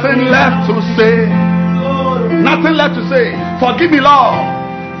 nothing left to say. Nothing left to say. Forgive me, Lord.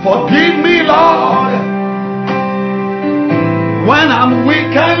 Forgive me, Lord. When I'm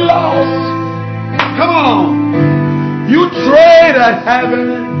weak and lost, come on. You traded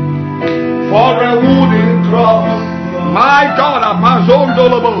heaven for a wooden cross. My God,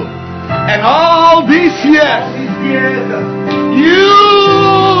 Amazondolable. And all these years,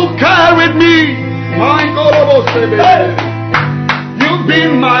 you carried me. My God, you've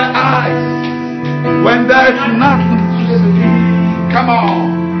been my eyes when there's nothing to see. Come on.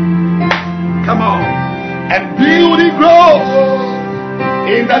 And beauty grows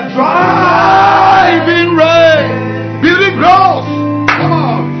in the driving rain. Beauty grows. Come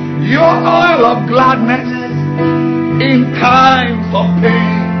on. Your oil of gladness in times of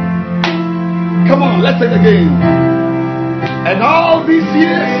pain. Come on, let's say it again. And all these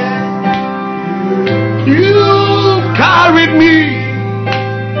years, you've carried me.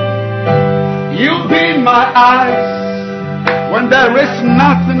 You've been my eyes when there is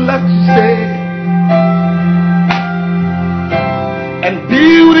nothing left to say. And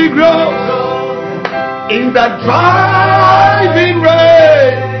beauty grows in the driving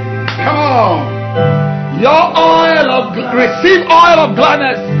rain. Come on. Your receive oil of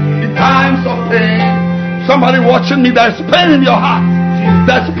gladness in times of pain. Somebody watching me, there's pain in your heart.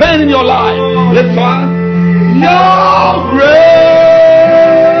 There's pain in your life. Lift one. Your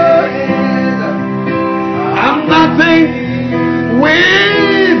grace. I'm nothing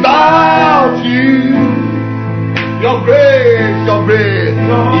without you. Your grace, your grace,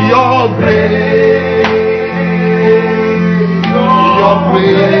 your grace, your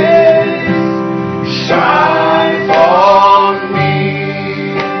grace shines on me.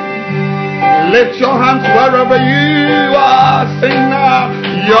 Lift your hands wherever you are. Sing now.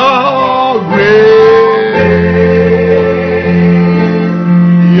 Your grace,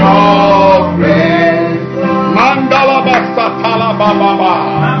 your grace. Mandala basta tala baba.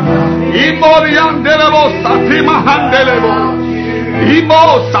 Imoriandelebo satima handelebo. Imo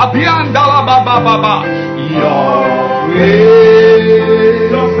sabiandala baba baba. Your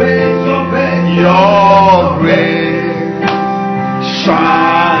grace, your grace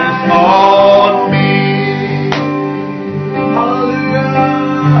shines on me.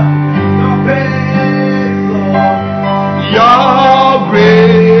 Your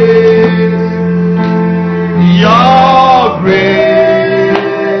grace, your grace.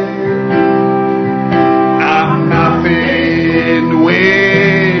 I'm nothing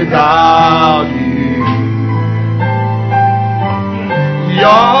without you.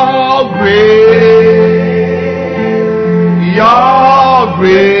 Your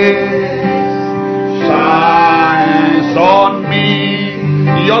grace shines on me.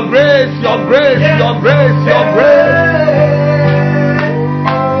 Your grace, your grace, your grace, your grace.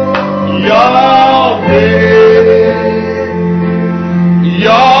 Your grace,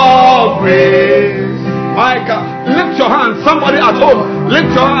 your grace. Micah, lift your hands. Somebody at home,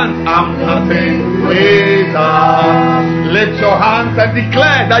 lift your hands. I'm nothing without. Lift your hands and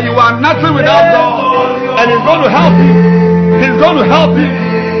declare that you are nothing without God. And He's going to help you. He's going to help you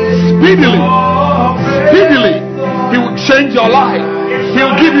speedily. Speedily. He will change your life.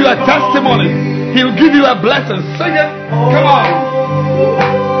 He'll give you a testimony. He'll give you a blessing. Sing it. Come on.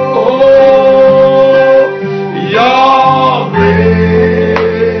 Oh, your grace,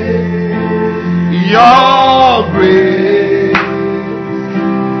 your grace.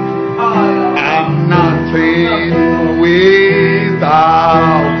 I'm nothing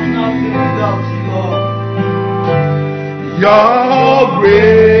without you. Your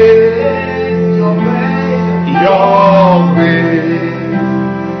grace, your grace,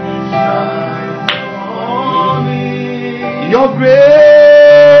 your grace.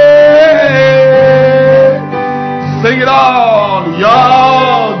 Sing it on.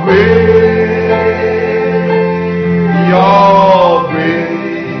 Your grace, your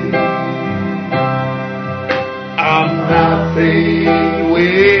grace. I'm nothing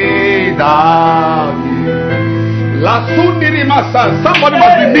without you. Somebody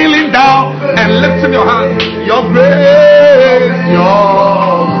must be kneeling down and lifting your hands. Your grace,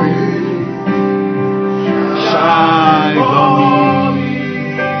 your grace shines on me.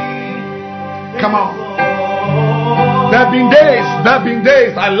 Come on. There have been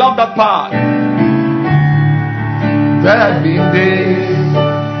days. I love that part. There have been days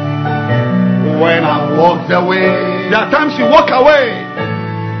when I walked away. There are times you walk away.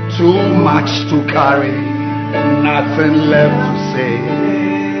 Too much to carry. Nothing left to say.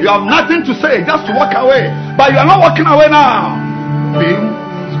 You have nothing to say, just to walk away. But you are not walking away now.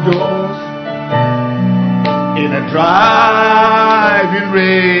 Things goes in a driving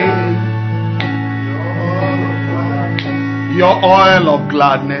rain. Your oil of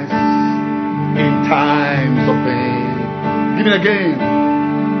gladness in times of pain. Give it again.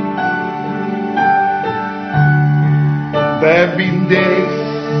 There have been days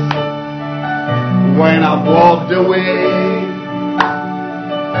when I walked away,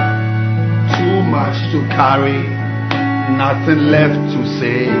 too much to carry, nothing left to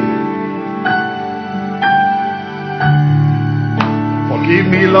say. Forgive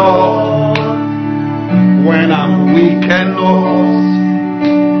me, Lord, when I'm weak and lost.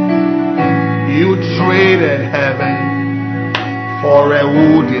 You traded heaven for a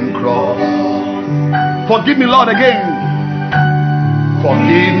wooden cross. Forgive me, Lord, again.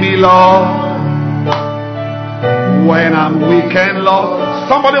 Forgive me, Lord, when I'm weak and lost.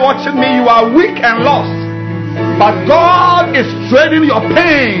 Somebody watching me, you are weak and lost, but God is trading your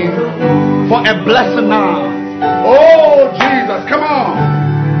pain for a blessing now. Oh Jesus, come on.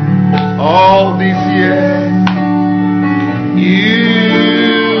 All these years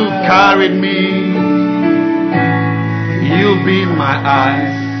you carried me, you've been my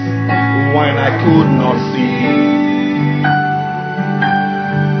eyes when I could not see,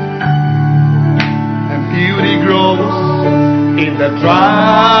 and beauty grows in the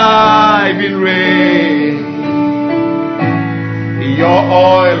driving rain. Your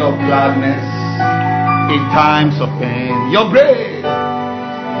oil of gladness in times of pain. Your grace,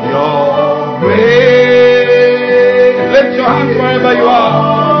 your grace. Lift your hands wherever you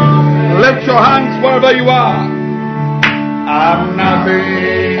are. Lift your hands wherever you are. I'm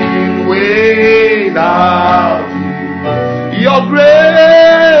nothing without you. Your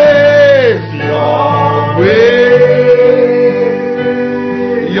grace, your grace,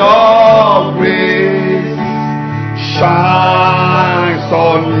 your grace shines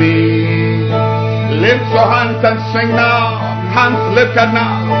on me. Lift your hands and sing now. Hands lifted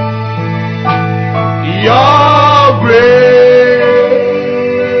now. Your grace,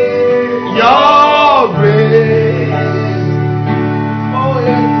 your grace.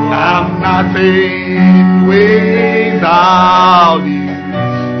 I'm nothing without you.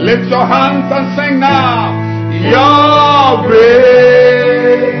 Lift your hands and sing now. Your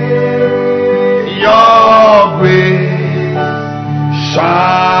grace, your grace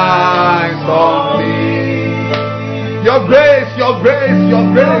shines on me. Your grace, your grace, your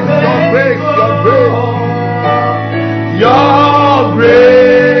grace, your grace, your grace. Your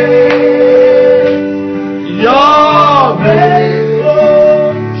grace, your grace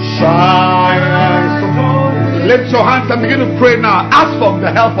shines on me. Lift your hands and begin to pray now. Ask for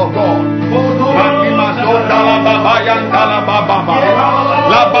the help of God.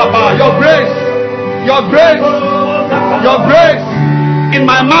 Your grace, your grace, your grace in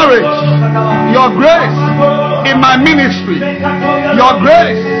my marriage, your grace in my ministry, your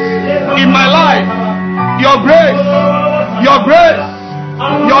grace in my life, your grace, your grace,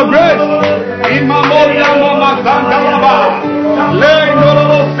 your grace. Imamoya mama zandalaba, le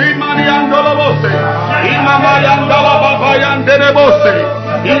ndolobo simani andolobose, imamaya ndalaba yandelebose,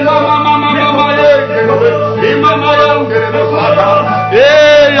 imama mama mama ye, imamaya ndelebosada.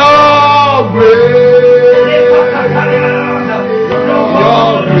 Hey, your grace,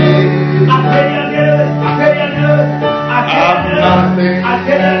 your grace. I'm nothing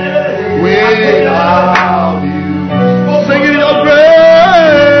without you. Singing your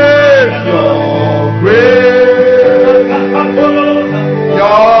grace, your grace,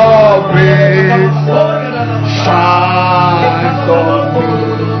 your grace shines on me.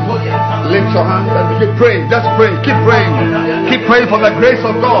 Lift your hands and keep praying. Just pray. Keep praying. Keep praying for the grace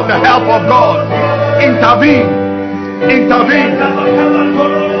of God, the help of God. Intervene. Intervene.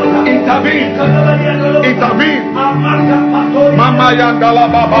 Intervene. Intervene. Mama yandala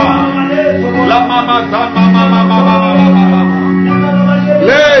baba. La mama zama mama mama mama.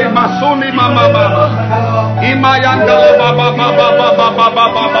 Le masuni mama mama. Ima yandala baba baba baba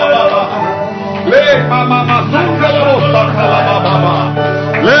baba baba. Le mama masuni la baba baba.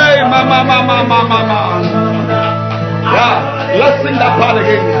 Le mama mama mama mama. Yeah, let's sing that part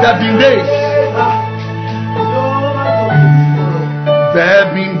again. There have been days. There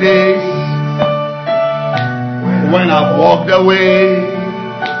have been days when I've walked away,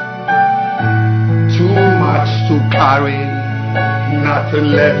 too much to carry, nothing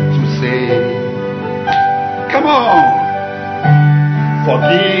left to say. Come on,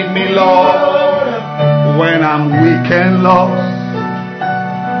 forgive me, Lord, when I'm weak and lost.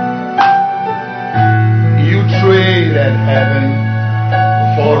 You traded heaven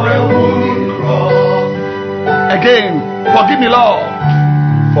for a wooden cross. Again, forgive me, Lord.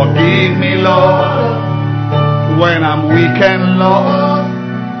 Forgive me, Lord, when I'm weak and lost.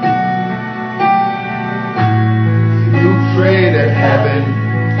 You traded heaven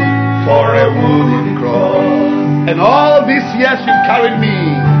for a wooden cross. And all these years you carried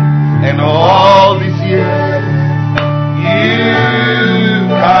me. And all these years you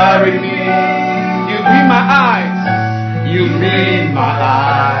carried me. You've been my eyes. You've been my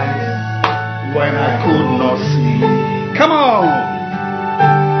eyes when I could not see. Come on.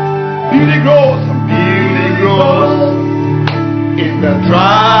 Beauty grows in the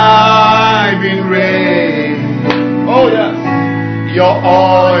driving rain. Oh yes, your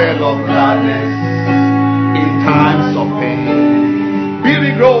oil of gladness in times of pain.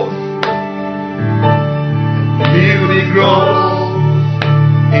 Beauty grows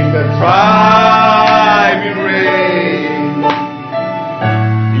in the driving rain,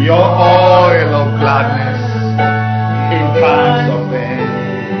 your oil of gladness in times of pain.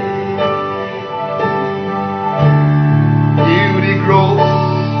 Beauty grows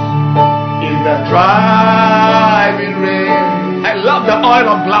in the driving rain. I love the oil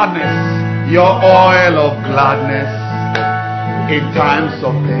of gladness, your oil of gladness in times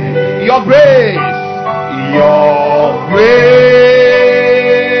of pain. Your grace, your grace,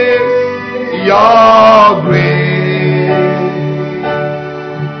 your grace.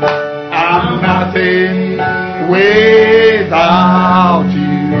 I'm nothing without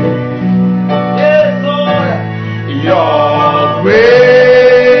you. Yes, Lord. Your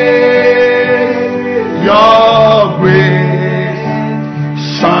grace, your grace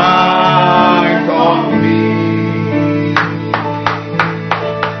shines on me.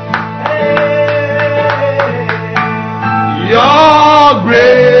 Your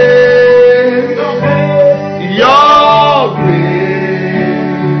grace, your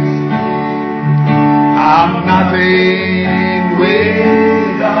grace. I'm nothing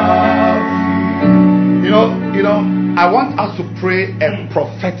without you. You know, I want us to pray a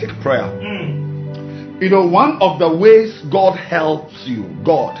prophetic prayer. You know, one of the ways God helps you,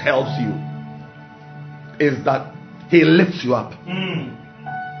 is that He lifts you up.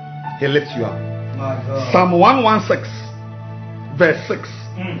 He lifts you up. My God. Psalm 116 verse 6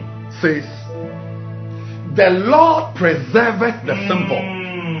 says, the Lord preserveth the simple.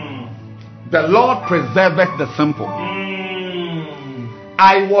 The Lord preserveth the simple.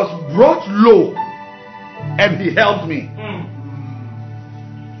 I was brought low and He helped me.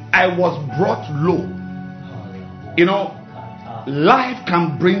 I was brought low. You know, life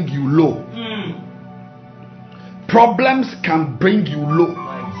can bring you low. Problems can bring you low.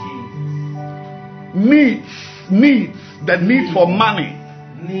 My Needs, the need for money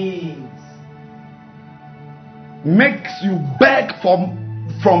Jesus. makes you beg from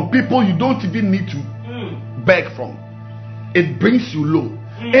people you don't even need to beg from. It brings you low.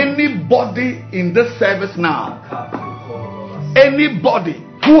 Anybody in this service now, anybody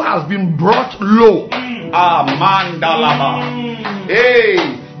who has been brought low, hey,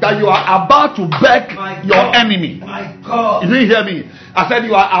 that you are about to beg your enemy. My God. You didn't hear me. I said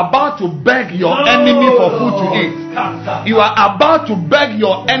you are about to beg your enemy for food to eat. You are about to beg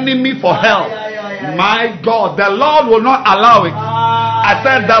your enemy for help. My God, the Lord will not allow it. I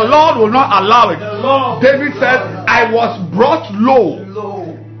said the Lord will not allow it. David said, I was brought low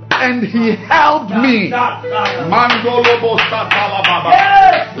and He helped me. Mandolobo satala baba.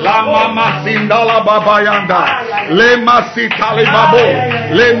 La mama sindala baba yanda. Le masi talibabo.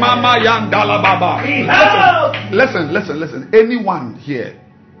 Le mama yandala baba. Listen. Anyone here,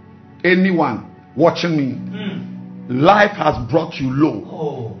 anyone watching me, life has brought you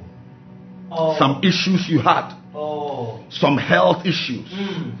low. Some issues you had, some health issues,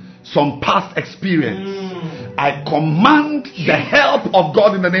 some past experience. I command the help of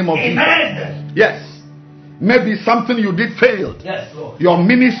God in the name of Jesus. Yes. Maybe something you did failed. Yes, Lord. Your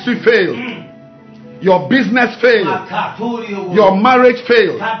ministry failed. Your business failed. Your marriage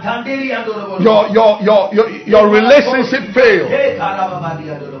failed. Your relationship failed.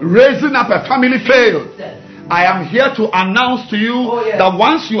 Raising up a family failed. I am here to announce to you that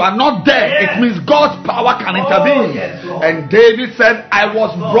once you are not dead, it means God's power can intervene. And David said, I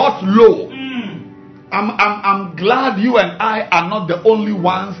was brought low. I'm glad you and I are not the only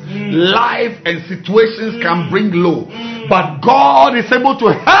ones life and situations can bring low. But God is able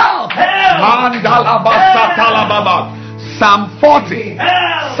to help. Psalm 40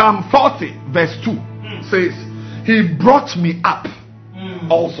 verse 2 says, He brought me up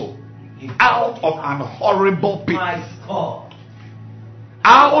also out of an horrible pit,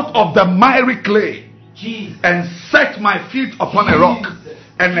 out of the miry clay, and set my feet upon a rock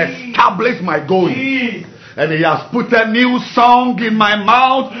and established my going. And He has put a new song in my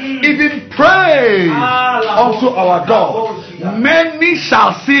mouth, even praise unto our God. Many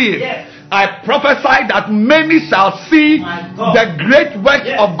shall see it. I prophesy that many shall see the great work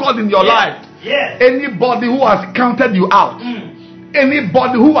of God in your life. Anybody who has counted you out,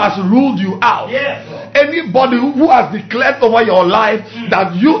 anybody who has ruled you out, anybody who has declared over your life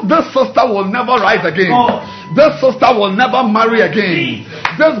that this sister will never rise again, this sister will never marry again,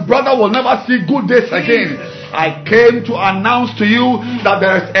 this brother will never see good days again. I came to announce to you that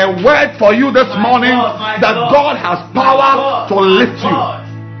there is a word for you this morning, that God has power to lift you.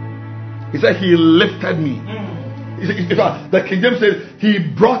 He said He lifted me. The King James says He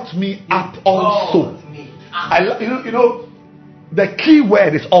brought me up also. You know, the key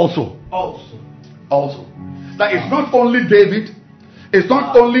word is also. Also. That it's not only David, It's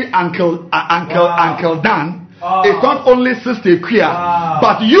not only Uncle Dan. It's not only Sister Kia,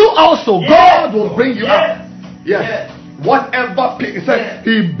 but you also. God will bring you up. Yes. Whatever pit. He said,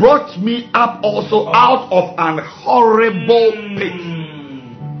 He brought me up also out of an horrible pit.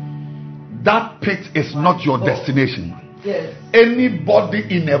 That pit is not your destination. Yes. Anybody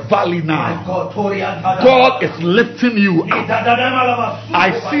in a valley now, God is lifting you up.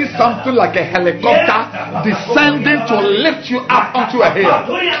 I see something like a helicopter descending to lift you up onto a hill.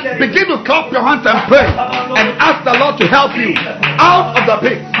 Begin to clap your hands and pray and ask the Lord to help you out of the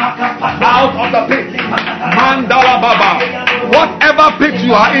pit. Out of the pit. Mandala Baba. Whatever pit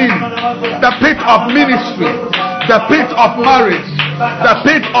you are in, the pit of ministry, the pit of marriage, the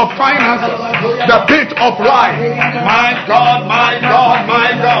pit of finances, the pit of life. My God, my God,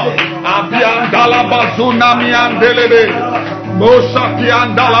 my God. Abiandalaba Zunami Andelebe. Mosaki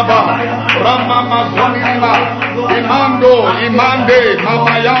Andalaba. Ramama Zonima. Imando, Imande,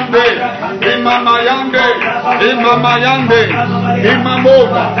 Mamayande, Imamayande, Imamayande,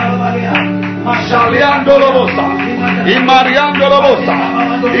 Imamoda. Shaliando Lobosa, Imariando Lobosa,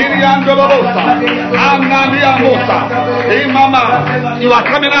 Iriando Lobosa, Anania Mosa, Imama, you are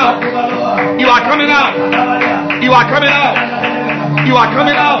coming out, you are coming out, you are coming out, you are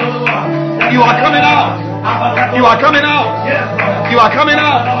coming out, you are coming out, you are coming out, you are coming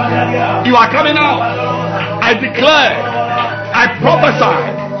out, you are coming out. I declare, I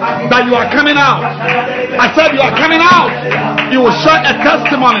prophesy that you are coming out. I said you are coming out. You will share a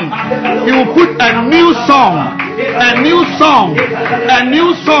testimony. You will put a new song, a new song, a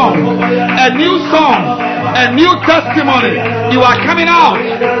new song, a new song, a new testimony. You are coming out.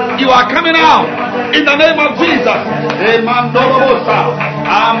 You are coming out in the name of Jesus.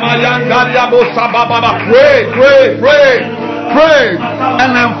 Pray, pray, pray, pray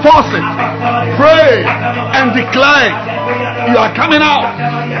and enforce it. Pray and declare. You are coming out.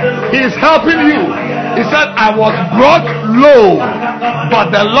 He is helping you. He said, I was brought low, but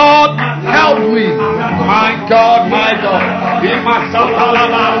the Lord helped me. My God, my God.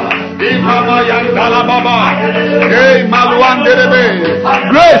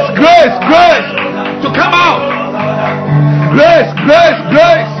 Grace, grace, grace to come out. Grace, grace,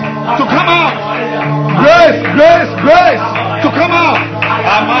 grace to come out. Grace, grace, grace to come out.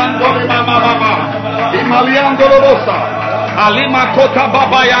 Amando mama. Imaliando Robosa. Alima Kota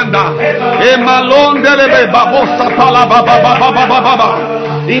Babayanda, Emalon Delebe Babosa Pala Baba Baba Baba Baba,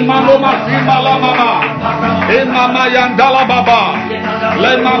 Imaloma Simala Mama, Emama Yandala Baba,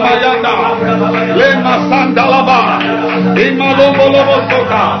 Lema Mayanda, Lema Sandalaba, Imalombo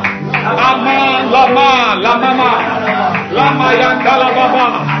Lobosoka, Ama Lama Lamama, Lama Yandala Baba,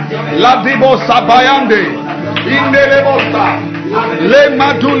 Ladibo Sabayande, Indelebosa. Le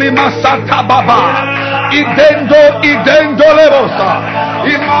maduli masata baba idendo lerosa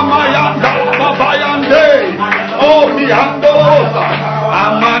imama yanda baba yande o mihando rosa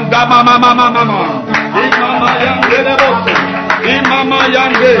amanda mama imama yande lerosa imama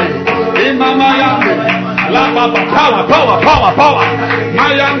yande la baba power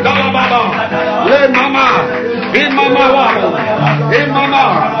mayanda la baba le mama imama wao imama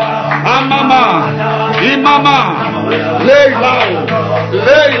lay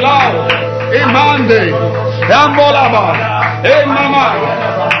low, Imande, Ambolaba, Mama.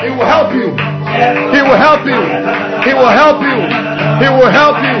 He will help you. He will help you. He will help you. He will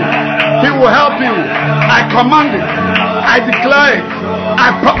help you. He will help you. I command it. I declare it.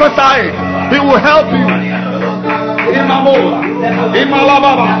 I prophesy it. He will help you. Imamola,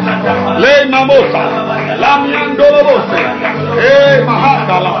 Imalababa, Le Mamosa, Lamiandolose,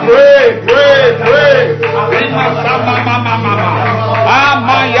 Mahatala, pray, Imasama Mama,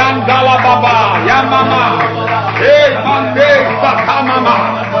 Amayandala Baba, Yamama, Mande Satamama,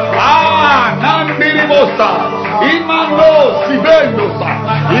 Nandiribosa, Imando Sibendosa,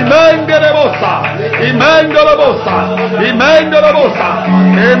 Imendolobosa,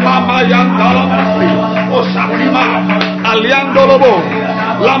 Mama Yandala Masi. Osakima, Aliando Lobo,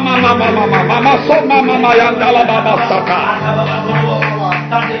 La Mama, So Mama Yandala Baba Saka.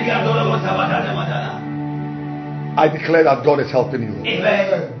 I declare that God is helping you.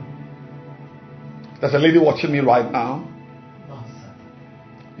 Amen. There's a lady watching me right now.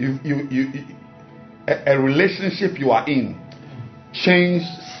 A relationship you are in changed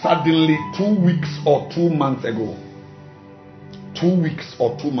suddenly 2 weeks or 2 months ago. 2 weeks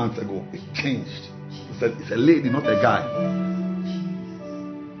or 2 months ago, it changed. It's a lady, not a guy.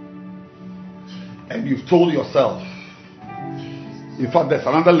 And you've told yourself, in fact, there's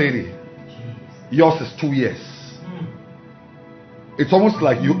another lady. Yours is 2 years. It's almost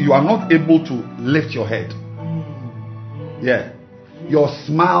like you are not able to lift your head. Yeah. Your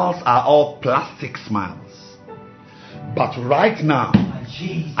smiles are all plastic smiles. But right now,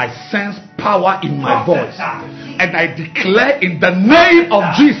 I sense power in my voice. And I declare in the name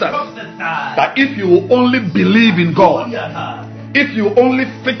of Jesus that if you will only believe in God, if you only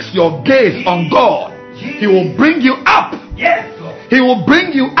fix your gaze on God, He will bring you up. He will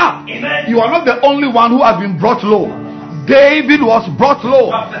bring you up. You are not the only one who has been brought low. David was brought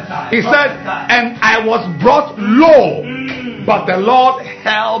low. He said, and I was brought low, but the Lord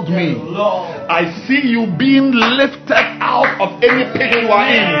held me. I see you being lifted out of any pit you are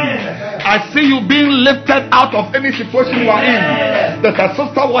in. I see you being lifted out of any situation you are in. There's a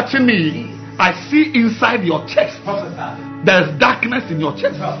sister watching me. I see inside your chest. There's darkness in your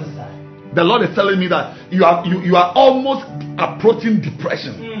chest. The Lord is telling me that you are almost approaching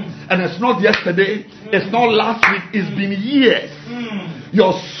depression. And it's not yesterday, it's not last week, it's been years.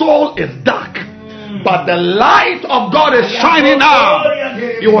 Your soul is dark, but the light of God is shining now.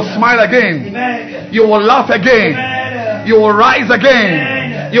 You will smile again. You will laugh again. You will rise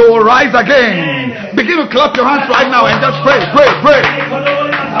again. You will rise again. Begin to clap your hands right now and just pray, pray, pray.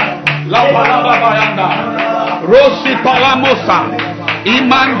 Rosi Palamosa.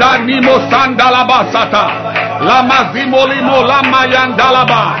 Imanda nimo sandalaba sata lama zimolimo lama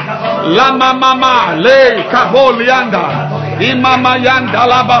yandalaba lama mama le kabolianda imama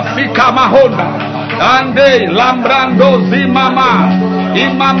yandalaba sika mahonda ande lambrando zimama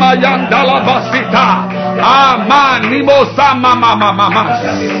imama yandalaba sita ama nimo sama mama mama.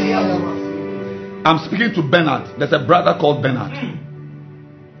 I'm speaking to Bernard. There's a brother called Bernard.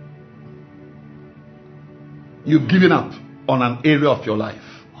 You've given up on an area of your life.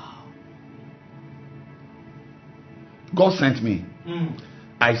 God sent me.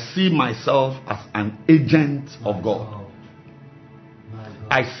 I see myself as an agent of God.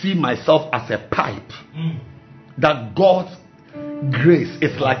 I see myself as a pipe that God's grace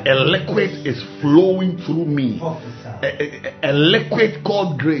is like a liquid is flowing through me. A liquid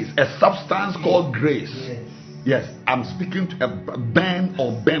called grace, a substance called grace. Yes, I'm speaking to a Ben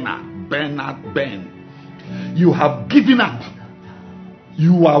or Bernard Ben. You have given up.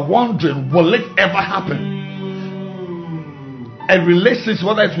 You are wondering, will it ever happen? A relationship,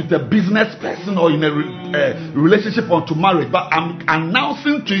 whether it's with a business person or in a relationship onto marriage, but I'm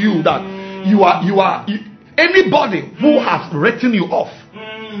announcing to you that anybody who has written you off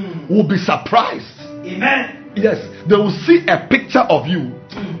will be surprised. Amen. Yes, they will see a picture of you.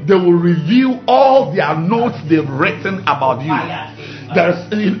 They will review all their notes they've written about you. There's,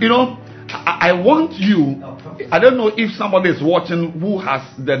 I want you, I don't know if somebody is watching who has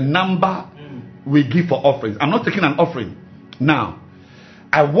the number we give for offerings. I'm not taking an offering now.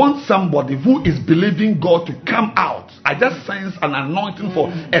 I want somebody who is believing God to come out. I just sense an anointing for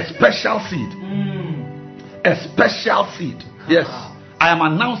a special seed. A special seed. Yes, I am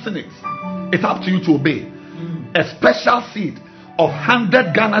announcing it. It's up to you to obey. A special seed of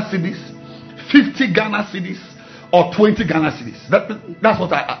 100 Ghana cedis, 50 Ghana cedis, or 20 Ghana cedis. That's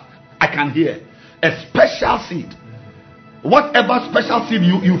what I can hear. A special seed. Whatever special seed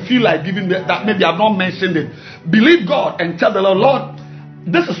you feel like giving, that maybe I've not mentioned it. Believe God and tell the Lord,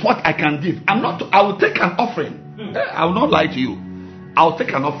 this is what I can give. I will take an offering. I will not lie to you. I'll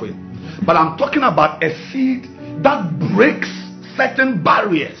take an offering. But I'm talking about a seed that breaks certain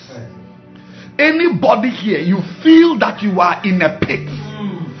barriers. Anybody here, you feel that you are in a pit.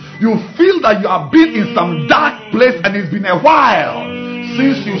 You feel that you have been in some dark place and it's been a while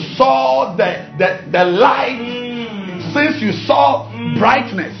since you saw the light, since you saw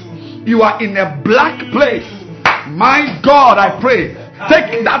brightness. You are in a black place. My God, I pray,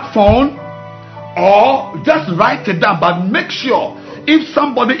 take that phone or just write it down, but make sure if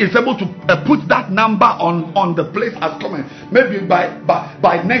somebody is able to put that number on the place as comment, maybe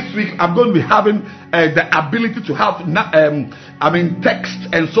by next week I'm going to be having the ability to have text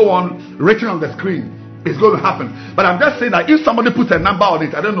and so on written on the screen. It's going to happen. But I'm just saying that if somebody puts a number on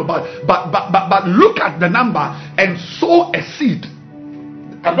it, I don't know, but look at the number and sow a seed.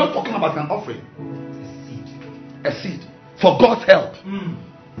 I'm not talking about an offering. A seed for God's help.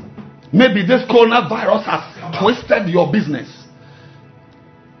 Maybe this coronavirus has twisted your business.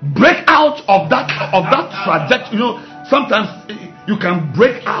 Break out of that trajectory. Sometimes you can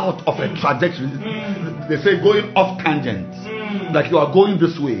break out of a trajectory. They say going off tangent, like you are going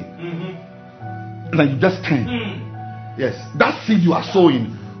this way, and then you just turn. Yes, that seed you are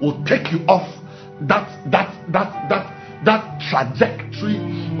sowing will take you off that trajectory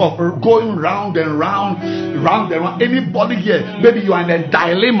of going round and round. Anybody here, maybe you are in a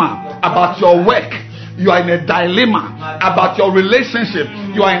dilemma about your work. You are in a dilemma about your relationship.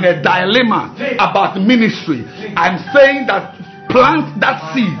 You are in a dilemma about ministry. I'm saying that plant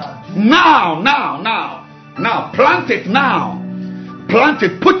that seed. Now. Plant it now. Plant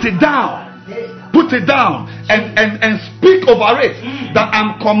it. Put it down. Put it down and speak over it that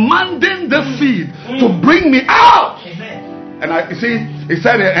I'm commanding the seed to bring me out. Amen. And he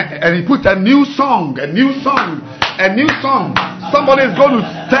said, and he put a new song. Somebody is going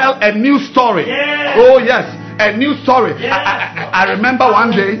to tell a new story. Yeah. Oh yes, a new story. Yeah. I remember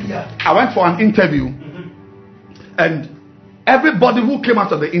one day I went for an interview, and everybody who came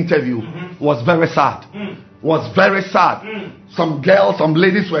out of the interview was very sad. Some girls, some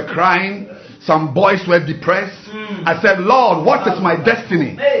ladies were crying. Some boys were depressed. I said, Lord, what is my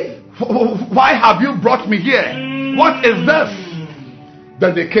destiny? Why have you brought me here? What is this?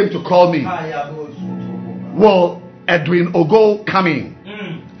 Then they came to call me. Well, Edwin Ogo coming.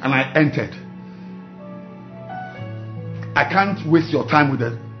 And I entered. I can't waste your time with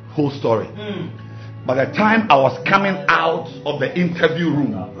the whole story. By the time I was coming out of the interview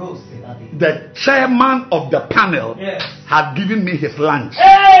room, the chairman of the panel had given me his lunch.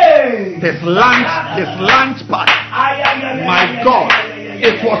 His lunch pack. My God,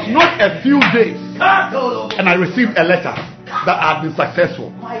 it was not a few days, and I received a letter that I had been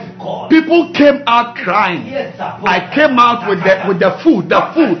successful. People came out crying. I came out with the food.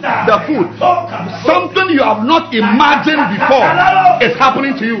 Something you have not imagined before is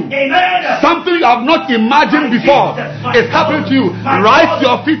happening to you. Something you have not imagined before is happening to you. Rise to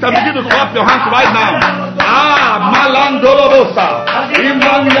your feet and begin to clap your hands right now. Malandolobosa,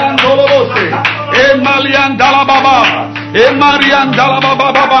 Imalian Dolobose, Emalian Dalababa, Emarian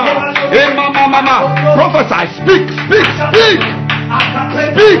Dalababa, Emama. Prophesy, speak.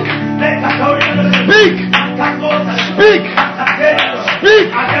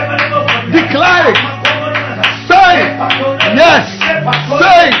 Declare it. Say yes.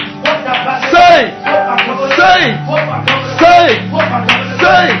 Say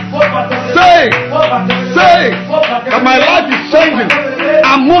that my life is changing.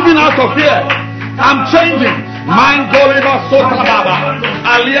 I'm moving out of here. I'm changing. Mangoliba Sotababa,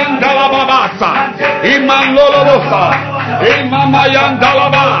 Alian Dalababasa, Iman Lolobosa, Imamayan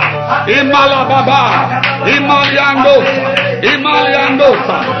Dalaba, Imalababa, Imaliandosa,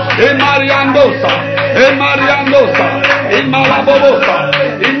 Imalabobosa,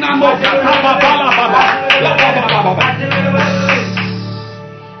 Inamoka.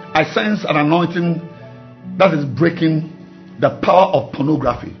 I sense an anointing that is breaking the power of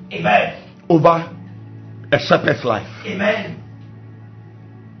pornography. Amen. Over a shepherd's life. Amen.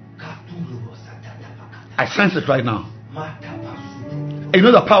 I sense it right now. You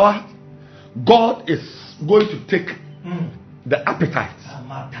know the power? God is going to take the appetite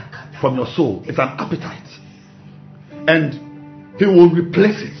from your soul. It's an appetite. And He will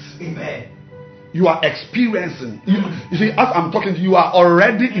replace it. Amen. You are experiencing. You see, as I'm talking to you, you are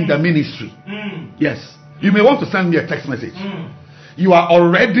already in the ministry. Yes. You may want to send me a text message. You are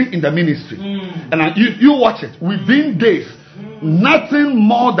already in the ministry. And you watch it. Within days, nothing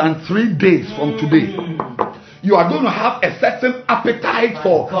more than 3 days from today, you are going to have a certain appetite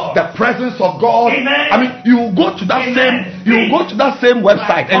for the presence of God. Amen. I mean, you will go to that same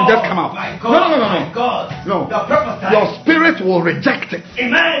website and just come out. No. Your spirit will reject it.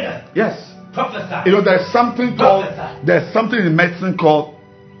 Amen. Yes. Prophesy. You know, there's something in medicine called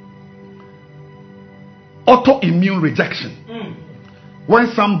autoimmune rejection.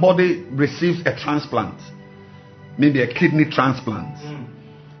 When somebody receives a transplant, maybe a kidney transplant,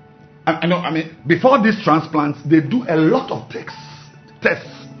 I mean, before these transplants, they do a lot of tests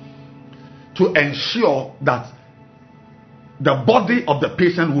to ensure that the body of the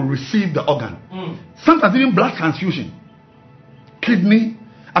patient will receive the organ. Sometimes even blood transfusion, kidney,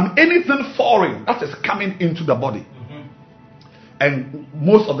 I mean, anything foreign that is coming into the body. And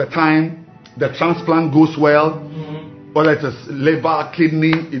most of the time, the transplant goes well. Whether it is liver,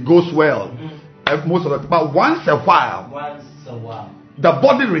 kidney, it goes well. Most of the time, but once a while, the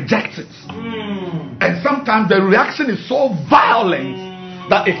body rejects it. And sometimes the reaction is so violent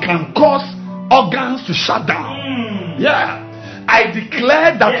that it can cause organs to shut down. Yeah. I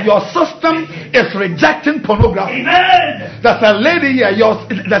declare that your system is rejecting pornography. Amen. There's a lady here,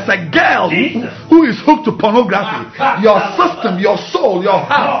 there's a girl who is hooked to pornography. Your system, your soul, your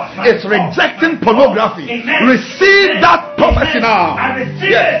heart is rejecting pornography. Receive that prophecy now. I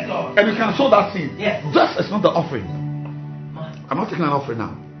receive it, Lord. And you can sow that seed. Yes. This is not the offering. I'm not taking an offering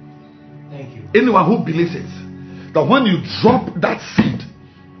now. Thank you. Anyone who believes it, that when you drop that seed,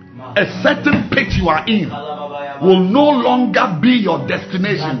 a certain pit you are in will no longer be your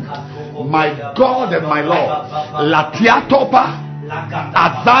destination. My God and my Lord. Latiatopa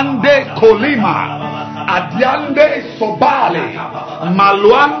Azande Kolima Adiande sobale.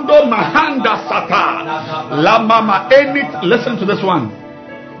 Maluando mahanda sata. La mama. Listen to this one.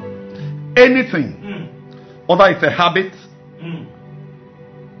 Anything. Whether it's a habit,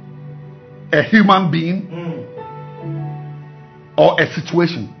 a human being, or a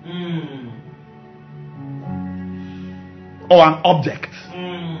situation, or an object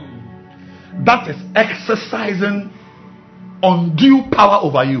that is exercising undue power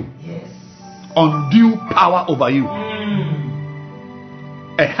over you. Yes. Undue power over you.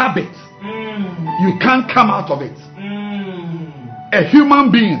 A habit, you can't come out of it. A human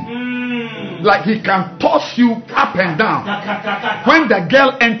being, like he can toss you up and down. When the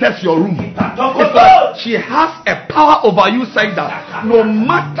girl enters your room, it's like she has a power over you, saying that no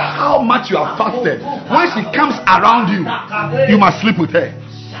matter how much you have fasted, when she comes around you, you must sleep with her.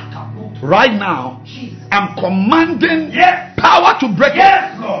 Right now, I'm commanding power to break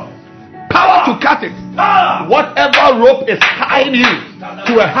it, power to cut it. Whatever rope is tying you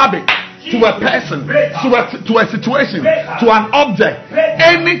to a habit, to a person, to a situation, to an object,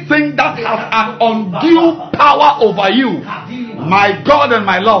 anything that has an undue power over you, my God and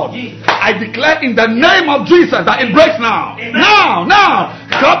my Lord, I declare in the name of Jesus that it breaks now. Now.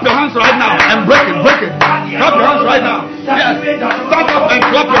 Clap your hands right now and break it. Clap your hands right now. Yes. Stand up and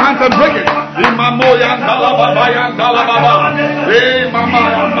clap your hands and break it. La mama. Break it.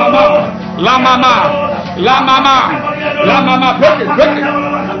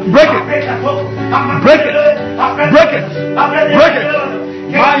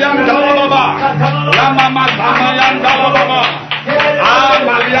 Mayan dalababa. La mama mayan dalababa.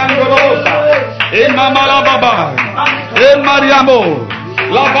 Malian dolosa. Mama la baba. Mariamo.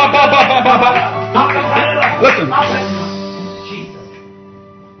 La baba. Listen.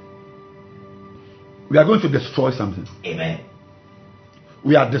 We are going to destroy something. Amen.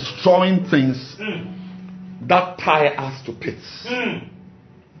 We are destroying things that tie us to pits.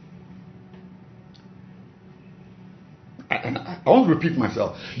 I want to repeat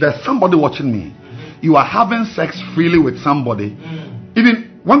myself. There's somebody watching me. You are having sex freely with somebody.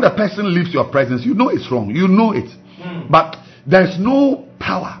 Even when the person leaves your presence, you know it's wrong. You know it. But there's no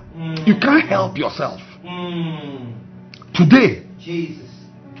power. You can't help yourself. Today, Jesus.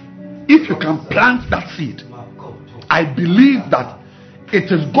 If you can plant that seed, I believe that it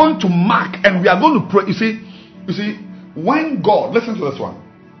is going to mark, and we are going to pray. You see, when God, listen to this one.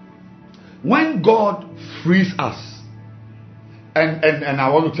 When God frees us, and I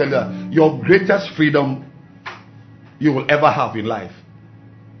want to tell you, your greatest freedom you will ever have in life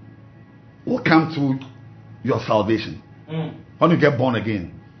will come through your salvation. When you get born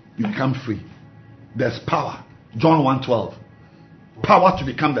again, you become free. There's power. John 1:12. Power to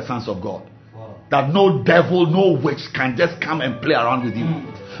become the sons of God. That no devil, no witch can just come and play around with you.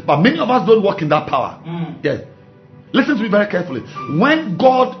 But many of us don't walk in that power. Yes. Listen to me very carefully. When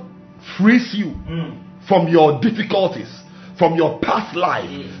God frees you from your difficulties, from your past life,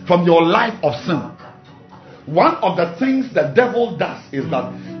 from your life of sin, one of the things the devil does is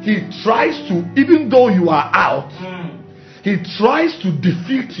that he tries to, even though you are out, he tries to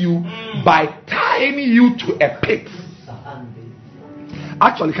defeat you by tying you to a pit.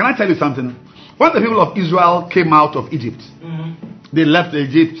 Actually, can I tell you something? When the people of Israel came out of Egypt, they left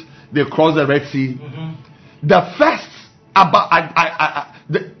Egypt, they crossed the Red Sea. The first,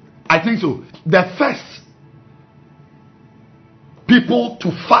 I think so, the first people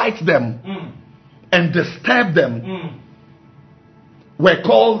to fight them and disturb them were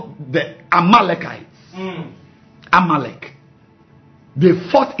called the Amalekites. Amalek. They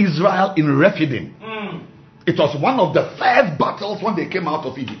fought Israel in Rephidim. It was one of the first battles when they came out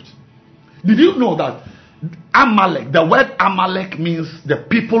of Egypt. Did you know that Amalek, the word Amalek means the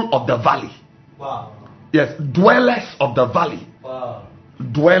people of the valley? Wow. Yes, dwellers of the valley. Wow.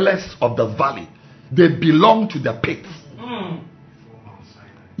 Dwellers of the valley. They belong to the pit.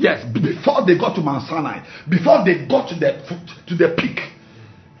 Yes, before they got to Mount Sinai, before they got to the peak,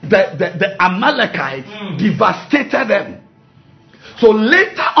 the Amalekites devastated them. So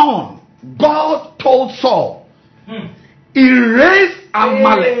later on, God told Saul, erase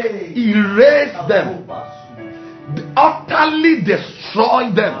Amalek, erase them, utterly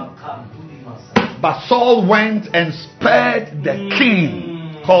destroy them. But Saul went and spared the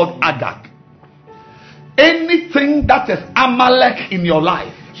king called Agag. Anything that is Amalek in your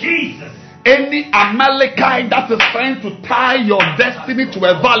life, Jesus. any Amalekite that is trying to tie your destiny to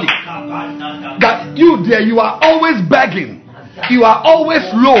a valley, that you there, you are always begging, you are always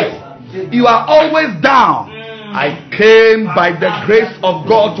low, you are always down. I came by the grace of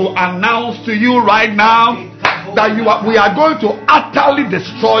God to announce to you right now that we are going to utterly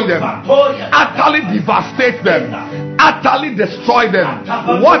destroy them, utterly devastate them, utterly destroy them.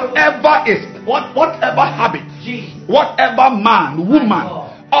 Whatever habit, whatever man, woman,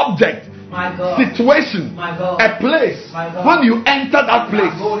 object, situation, a place, when you enter that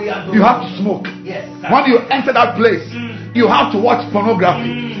place, you have to smoke. When you enter that place, you have to watch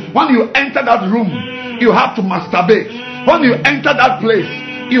pornography. When you enter that room, you have to masturbate. When you enter that place,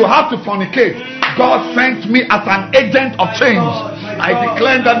 you have to fornicate. God sent me as an agent of change. I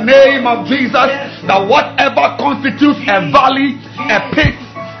declare in the name of Jesus that whatever constitutes a valley, a pit,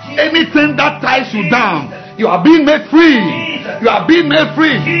 anything that ties you down, you are being made free. You are being made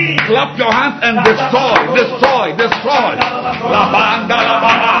free. Clap your hands and destroy. La banda la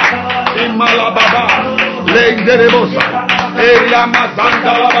baba, imala baba, lengerebosa,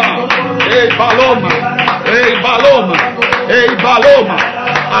 eyamazanda la baba, baloma,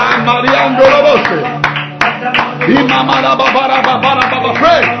 amariando la voce. Pray.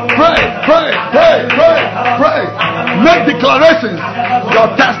 Make declarations. Your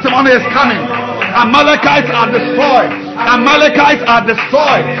testimony is coming. Amalekites are destroyed. Amalekites are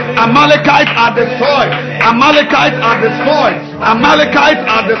destroyed. Amalekites are destroyed. Amalekites are destroyed. Amalekites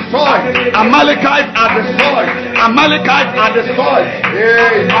are destroyed. Amalekites are destroyed. Amalekites are destroyed.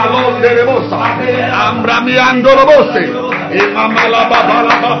 Hey, Malon de Rebosa. Ambramiando Robose. Imamala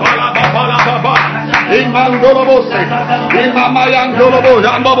Babala Babala Babala Baba. Imandolobose. Imamayandolobo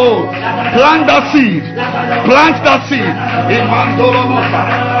Yambobo. Plant that seed. Imandolobosa.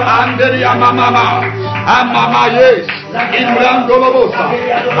 Anderia Mama. Amama yes. Imrandolobosa.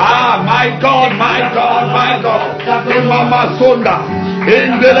 Ah, my God. Imama Sonda.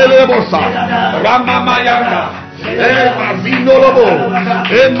 Indelebosa. Ramamayanda. Mazindolobo.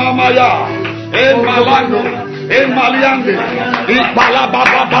 Mamaya. Malando. Maliande.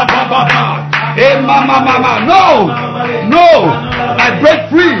 Ipalababa. No, I break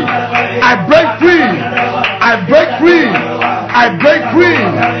free.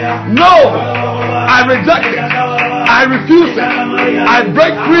 No, I reject it. I refuse it. I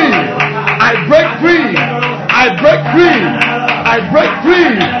break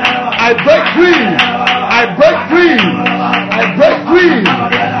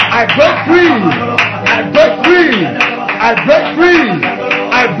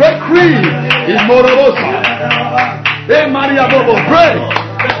free. Imorobosa. Maria Bobo, pray.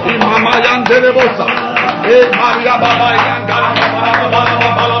 Mama Yanderebosa. Maria Baba Yangala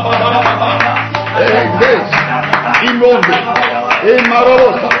Baba. Imonde.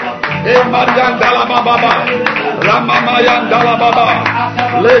 Marobosa. Mariandala Baba. Ramama Yandala Baba.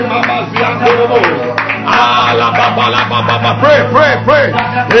 Le Mama Ziandorobo. La Baba. Pray.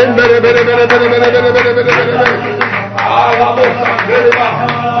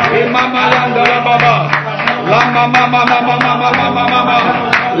 Mama Yandala Baba. La mama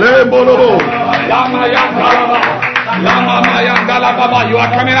le bolobo la mama yangala baba. You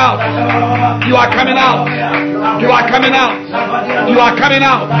are coming out.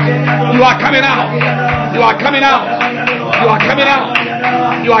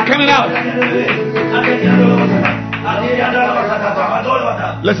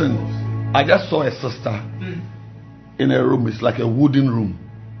 Listen, I just saw a sister in a room. It's like a wooden room.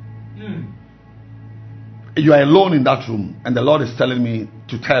 You are alone in that room, and the Lord is telling me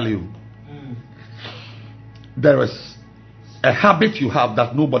to tell you there is a habit you have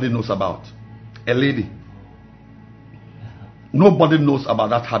that nobody knows about. A lady. Nobody knows about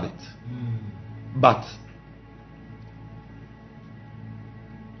that habit. But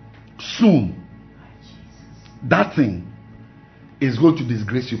soon, that thing is going to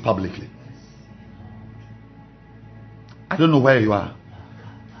disgrace you publicly. I don't know where you are.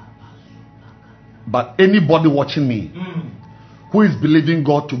 But anybody watching me who is believing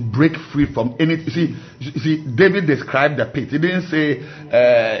God to break free from any, you see, David described the pit. He didn't say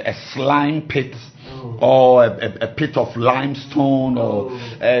a slime pit or a pit of limestone or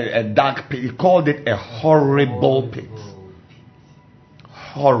a dark pit. He called it a horrible pit.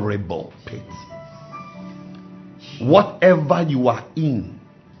 Horrible pit. Whatever you are in,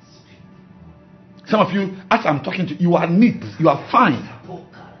 some of you, as I'm talking to you, you are neat, you are fine.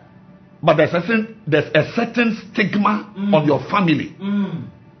 But there's a certain stigma on your family.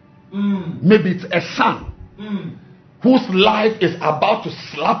 Maybe it's a son whose life is about to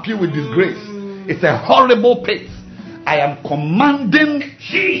slap you with disgrace. It's a horrible pit. I am commanding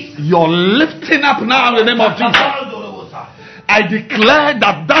your lifting up now in the name of Jesus. I declare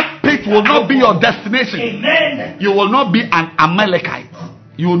that pit will not be your destination. Amen. You will not be an Amalekite.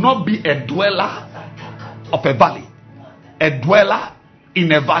 You will not be a dweller of a valley. A dweller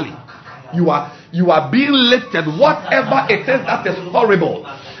in a valley. You are You are being lifted. Whatever it is that is horrible,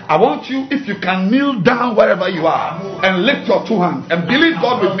 I want you, if you can, kneel down wherever you are and lift your two hands and believe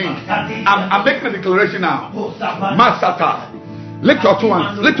God with me. I'm making a declaration now. Masata. Lift your two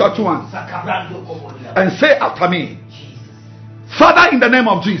hands. Lift your two hands. And say after me. Father, in the name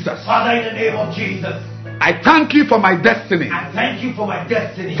of Jesus. Father, in the name of Jesus. I thank you for my destiny. I thank you for my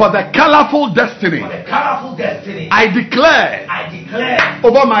destiny. For the colorful destiny. For the colorful destiny. I declare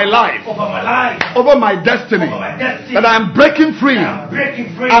over my life. Over my life. Over my destiny. Over my destiny. That I am breaking free. I'm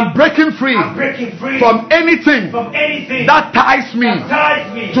breaking free. I'm breaking free. I'm breaking free. From anything. From anything. That ties me. That ties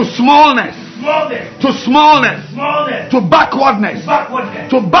me. To smallness. To smallness. To backwardness.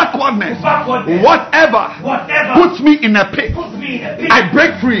 To backwardness. Whatever puts me in a pit. I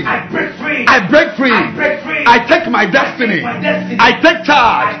break free. I break free. I take my destiny. I take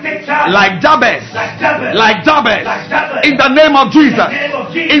charge. Like Jabez. Like Jabez. In the name of Jesus.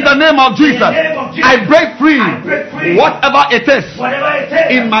 In the name of Jesus. I break free. Whatever it is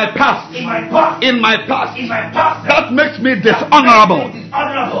in my past. In my past. That makes me dishonorable.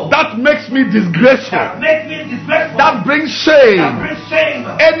 That makes me disgraceful. That brings shame.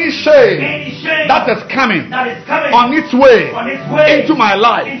 Any shame that is coming on its way into my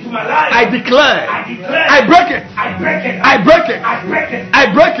life, I declare, I break it. I break it.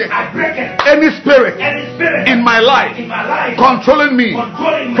 I break it. Any spirit in my life controlling me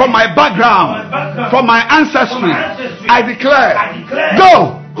from my background, from my ancestry, I declare,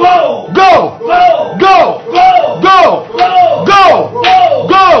 go. Go! Go! Go! Go! Go! Go!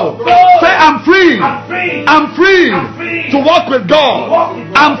 Go! Say, I'm free. I'm free to walk with God.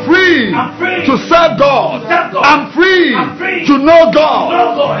 I'm free to serve God. I'm free to know God.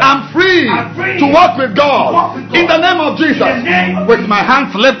 I'm free to walk with God. In the name of Jesus, with my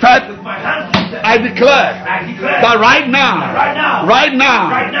hands lifted, I declare that right now,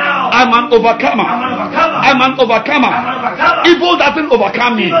 I'm an overcomer. I'm an overcomer. Evil doesn't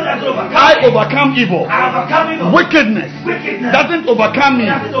overcome me. I overcome evil. Wickedness doesn't overcome me.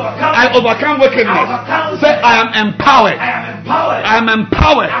 I overcome wickedness. Say, I am empowered. I am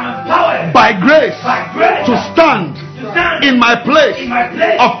empowered by grace to stand in my place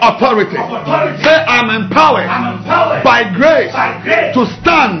of authority. Say, I am empowered by grace to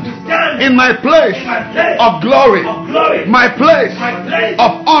stand in my place of glory, my place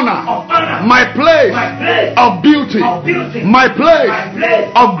of honor, my place of beauty, my place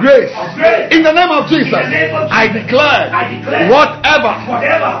of grace. In the name of Jesus, I declare whatever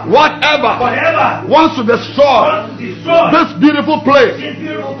wants to destroy this beautiful place,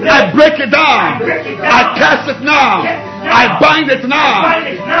 I break it down. I cast it now. I bind it now.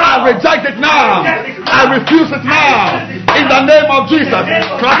 I reject it now. I refuse it now. In the name of Jesus.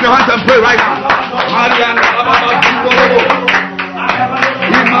 Clap your hands and pray right now.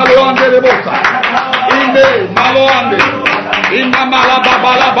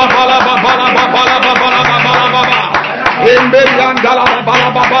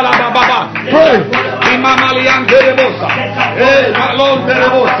 Pray. Imamalian Derebosa, Malon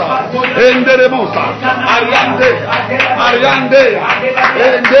Derebosa, Enderemosa, Ariande,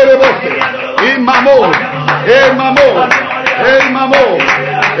 Enderebosa, Imamo,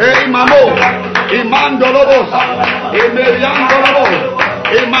 Imandolobosa, Emeliandolobo,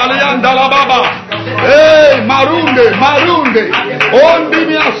 Emaliandalababa, Marunde,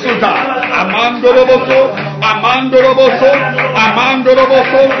 Ondimiasuta, Amandoroboso,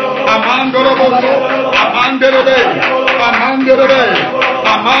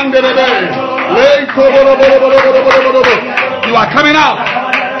 You are coming out.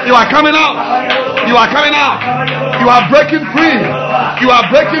 You are coming out. You are coming out. You are breaking free. You are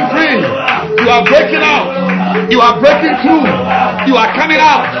breaking free. You are breaking out. You are breaking through. You are coming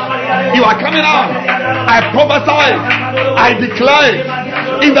out. You are coming out. I prophesy. I declare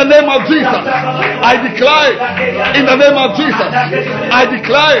in the name of Jesus. I declare in the name of Jesus. I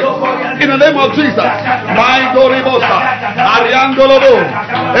declare in the name of Jesus. My Doribosa, Ariandolobo,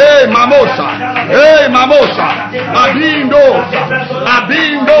 Mamosa,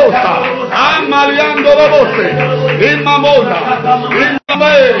 Abindosa, Amaliandolobose, Imamosa,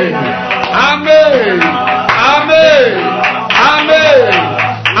 Amen.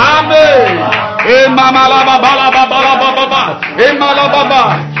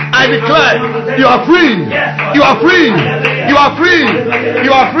 I declare you are free. You are free. You are free.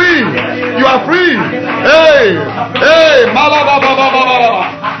 You are free. You are free. Hey, Malababa.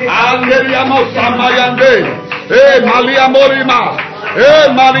 Angeliamo Samayande. Hey, Malia Morima. Hey,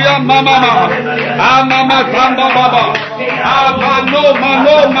 Maria Mama. Amama Tamba Baba.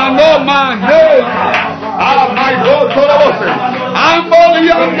 Mano. My God, Torobose.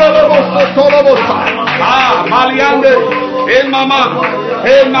 Amboliandoloboso Tolobosa. Ah, Maliande. Hey mama.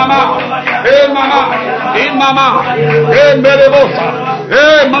 Hey mama. Hey mama. Hey mama. Hey Merebosa.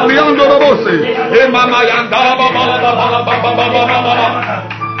 Hey Maliando Robose. Hey mama Yanda Baba.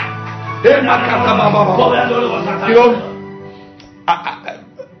 Hey Makata Baba. You know,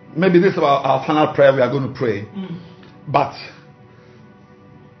 maybe this is our final prayer we are going to pray. But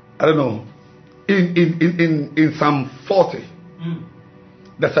I don't know. In Psalm 40,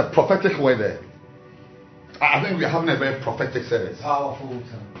 there's a prophetic word there. I think we are having a very prophetic service. Powerful.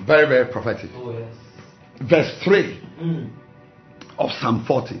 Very, very prophetic. Oh, yes. Verse 3 of Psalm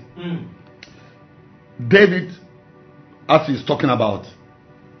 40. David, as he's talking about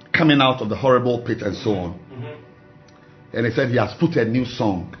coming out of the horrible pit and so on, and he said he has put a new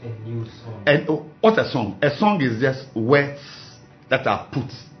song. A new song. And what's a song? A song is just words that are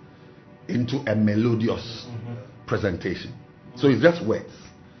put into a melodious presentation. So it's just words.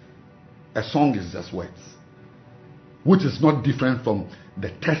 A song is just words, which is not different from the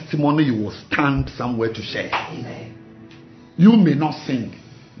testimony you will stand somewhere to share. Amen. You may not sing.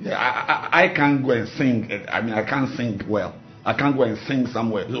 Yeah, I can't go and sing. I mean, I can't sing well. I can't go and sing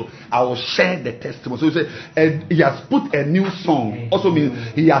somewhere. So I will share the testimony. So he said, he has put a new song. Also means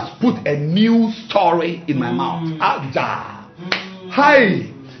he has put a new story in my mouth. Aja. Hi.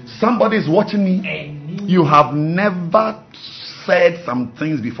 Somebody is watching me. You have never said some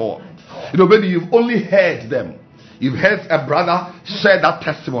things before. You know, maybe you've only heard them. You've heard a brother share that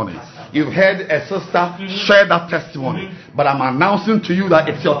testimony. You've heard a sister share that testimony. But I'm announcing to you that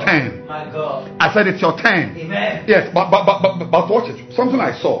it's your turn. My God. I said it's your turn. Amen. Yes, but watch it. Something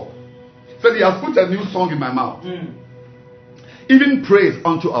I saw. Said he has put a new song in my mouth. Even praise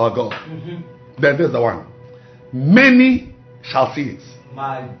unto our God. Then there's the one. Many shall see it.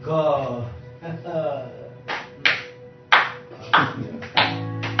 My God.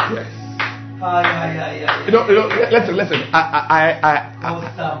 Yes. You know, listen.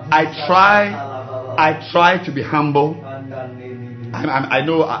 I try to be humble. I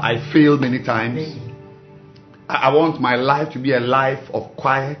know I fail many times. I want my life to be a life of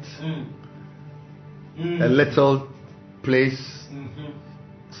quiet, a little place,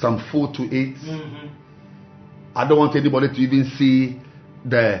 some food to eat. I don't want anybody to even see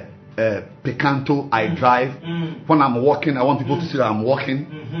the Picanto I drive. When I'm walking, I want people to see that I'm walking.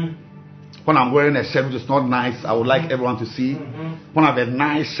 When I'm wearing a shirt which is not nice, I would like everyone to see. When I have a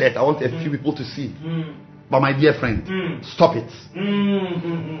nice shirt, I want a few people to see. But my dear friend, stop it.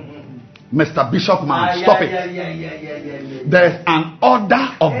 Mr. Bishop Man, stop it. There's an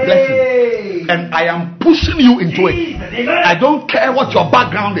order of blessing, and I am pushing you into it. I don't care what your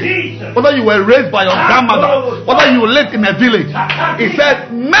background is, whether you were raised by your grandmother, whether you lived in a village. He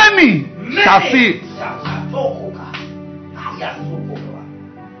said, many shall see it.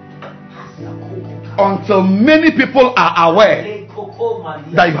 Until many people are aware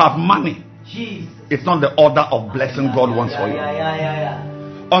that you have money, it's not the order of blessing God wants for you.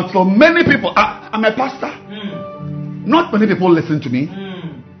 Until many people, I'm a pastor. Not many people listen to me.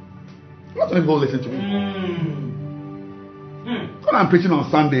 Not many people listen to me. When I'm preaching on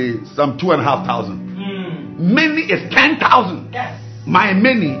Sunday, some 2,500. Many is 10,000. My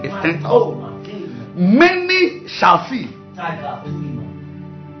many is 10,000. Many shall see.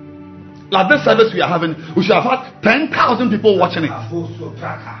 Like this service we are having, we should have had 10,000 people watching it.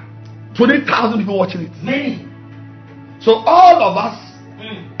 20,000 people watching it. Many. So all of us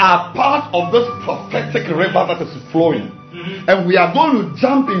are part of this prophetic river that is flowing. And we are going to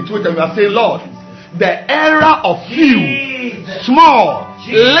jump into it and we are saying, Lord, the era of few, small,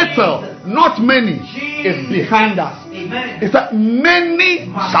 little, not many, is behind us. It's that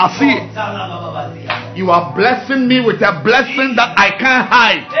many shall see it. You are blessing me with a blessing that I can't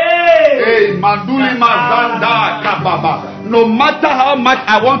hide. Hey, Manduli Mazanda Kababa. No matter how much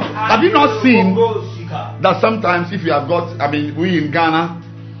I want to. Have you not seen that sometimes if you have got, I mean, we in Ghana,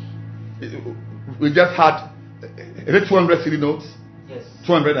 we just had 200 city notes? Yes.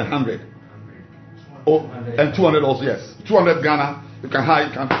 200 and 100. Oh, and 200 also, yes. 200 Ghana, you can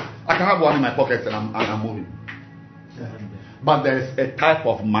hide, I can have one in my pocket and I'm moving. But there is a type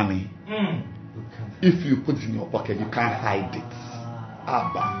of money. If you put it in your pocket, you can't hide it.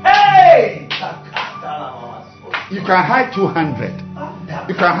 Abba. Hey! You can hide 200.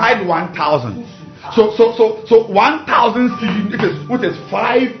 You can hide 1,000. So 1,000 which is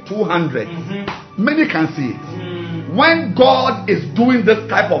 200. Many can see it. When God is doing this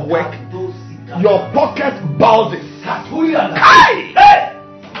type of work, your pocket bulges. Hey!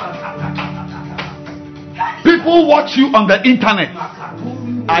 People watch you on the internet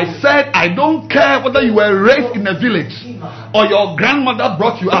I said, I don't care whether you were raised in a village or your grandmother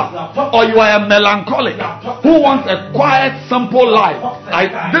brought you up or you are a melancholic who wants a quiet, simple life.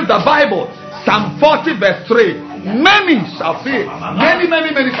 This is the Bible. Psalm 40 verse 3. Many shall say it. Many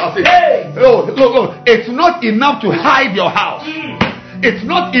shall say it. Look. It's not enough to hide your house. It's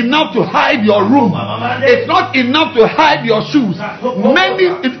not enough to hide your room. It's not enough to hide your shoes.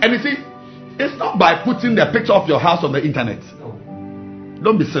 And you see, it's not by putting the picture of your house on the internet.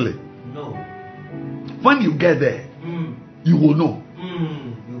 Don't be silly. No. When you get there, you will know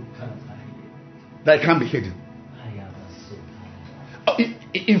You can't hide it. that it can't be hidden. I am so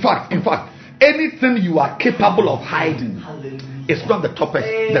In fact, anything you are capable of hiding Hallelujah. is not the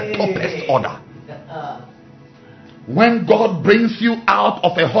topest order. When God brings you out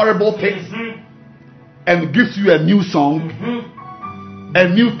of a horrible pit and gives you a new song, a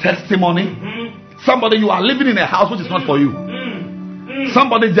new testimony, somebody, you are living in a house which is not for you.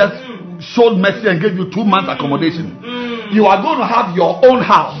 Somebody just showed mercy and gave you 2 months accommodation. You are going to have your own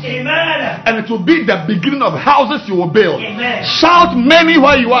house. Amen. And it will be the beginning of houses you will build. Amen. Shout many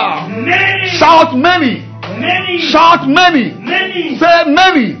where you are. Many. Shout many. Many. Shout many. Many. Say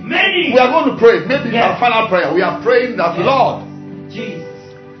many. Many. We are going to pray. Maybe it's Yes. our final prayer. We are praying that, Yes. Lord, Jesus.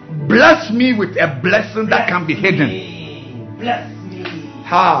 bless me with a blessing that can be hidden. Bless me.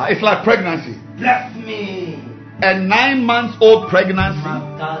 It's like pregnancy. Bless me. A 9-month-old pregnancy My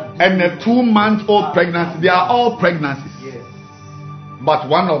God. and a 2-month-old pregnancy. They are all pregnancies. Yes. But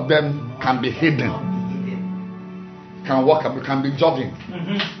one of them can be hidden. Can walk up, can be jogging.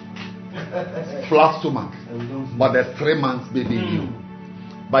 Flat stomach. But there's 3 months baby in you.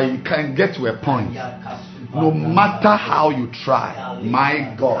 But you can get to a point. No matter how you try,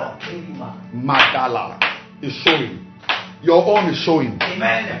 my God, Magdala is showing. Your own is showing.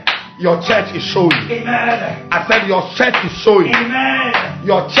 Amen. Your church is showing. Amen. I said your church is showing. Amen.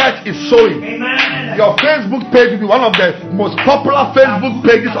 Your church is showing. Amen. Your Facebook page will be one of the most popular Facebook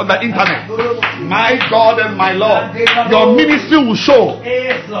pages on the internet. My God and my Lord. Your ministry will show.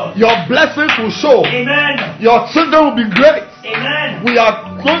 Yes, Lord. Your blessings will show. Amen. Your children will be great. Amen. We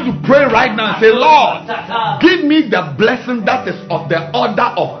are going to pray right now and say, Lord, give me the blessing that is of the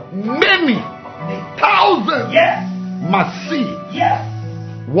order of many thousands Yes. must see Yes.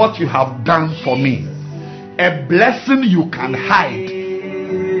 what you have done for me. A blessing you can hide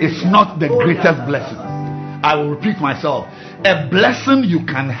is not the greatest blessing. I will repeat myself. A blessing you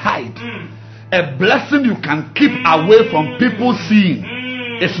can hide, a blessing you can keep away from people seeing,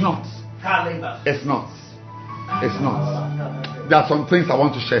 it's not. It's not. It's not. There are some things I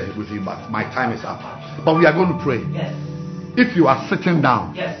want to share with you, but my time is up. But we are going to pray. Yes. If you are sitting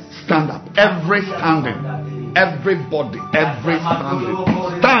down, Yes. stand up. Every standing, everybody, every standing,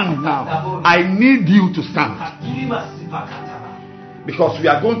 stand now. I need you to stand because we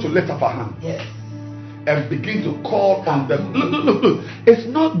are going to lift up our hands Yes. and begin to call on them. Look. It's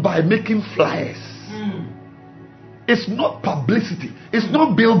not by making flyers. It's not publicity. It's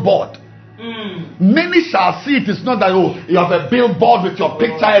not billboard. Many shall see it. It's not that you have a billboard with your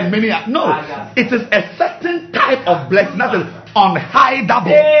picture and many. No, it is a certain type of blessing that is unhideable.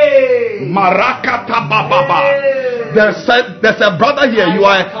 Hey. Marakata bababa. There's a brother here. You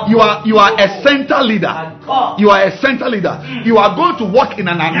are a center leader. You are a center leader. You are going to walk in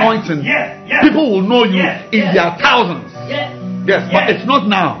an anointing. Yes. People will know you Yes. in their thousands. Yes. Yes, but it's not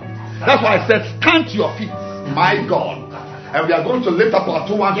now. That's why I said stand to your feet, my God. And we are going to lift up our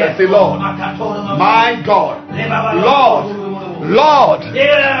 2 hands and say, Lord, my God, Lord,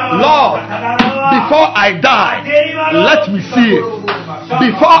 before I die, let me see it.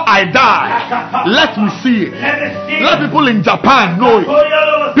 Before I die, let me see it. Let people in Japan know it.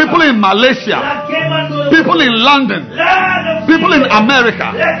 People in Malaysia, people in London, people in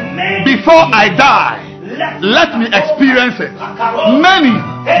America. Before I die, let me experience it. Many.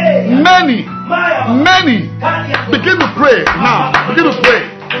 Begin to pray now. Begin to pray.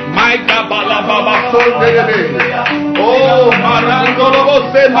 My oh,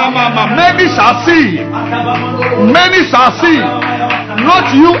 many shall see. Many shall see.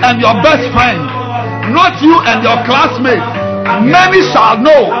 Not you and your best friend. Not you and your classmates. Many shall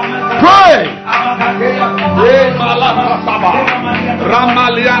know. Pray.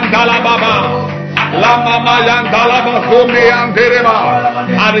 Ramalian Dalababa. Lama Yandalaba Zome Yandereba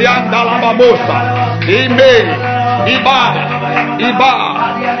Ariandalaba Mosa Ime Iba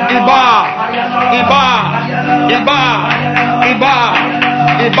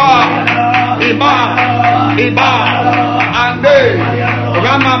Ande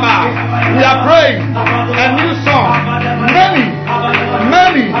Ramama. We are praying a new song.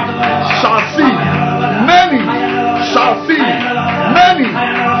 Many shall see. Many shall see. Many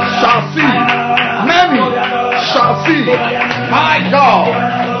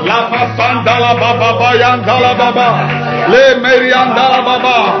Lama Sandala Baba Bayandala Baba. Le Meriandala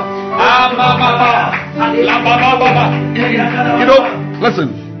Baba. Mama. La Baba Baba. You know, listen.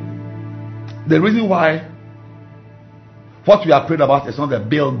 The reason why what we are praying about is not a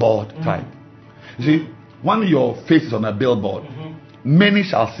billboard type. You see, when your face is on a billboard, many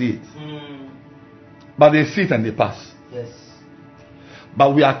shall see it. But they see it and they pass. Yes.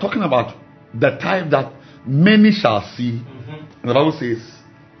 But we are talking about the type that many shall see. And the Bible says,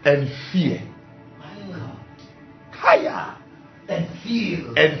 and fear. Higher. And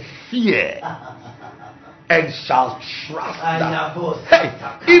feel. And fear. And shall trust that. Hey,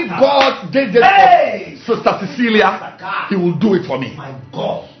 if God did it for Sister Cecilia, He will do it for me. My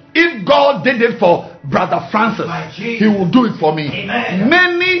God. If God did it for Brother Francis, He will do it for me. Amen.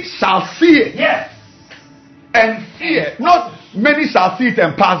 Many shall see it. Yes. And fear. Not many shall see it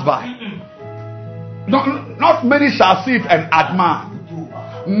and pass by. Not many shall see it and admire.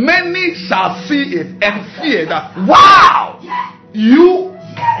 Many shall see it and fear that, wow, you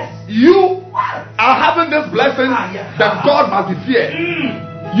are having this blessing, then God must be feared.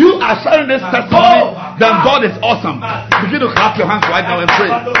 You are sharing this testimony, then God is awesome. Begin to clap your hands right now and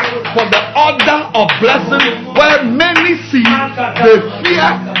pray for the order of blessing where many see, they fear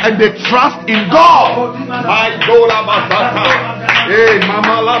and they trust in God. My God, hey,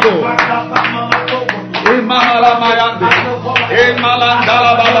 Mama Labo, hey, Mama Lamayande, hey,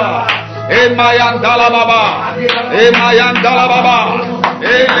 Malandala Baba, hey, Mayandala Baba, hey, Mayandala Baba,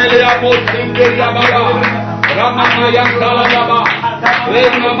 hey, Leliabo Sinderia Baba, Rama Mayandala Baba.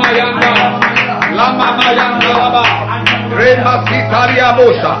 Rema Mayanda, Lama Mayanda Baba, Rema Sitaria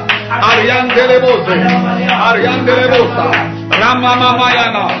Bosa, Ariandele Bose, Ariandele Bosa, Rama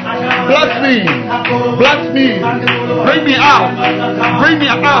Mayana. Bless me, bring me out,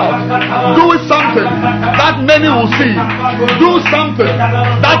 do something that many will see, do something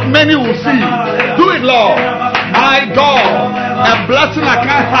that many will see, do it, Lord. My God, a blessing I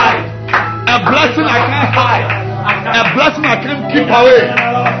can't hide, a blessing I can't hide. A blessing I can't keep away.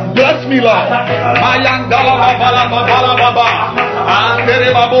 Bless me, Lord. Mayandala Baba Baba Baba.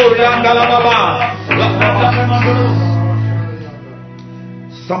 Andere Babu Yandala Baba.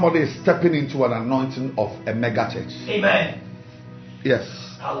 Somebody is stepping into an anointing of a mega church. Amen. Yes.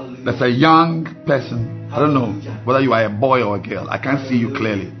 Hallelujah. There's a young person. I don't know whether you are a boy or a girl. I can't see you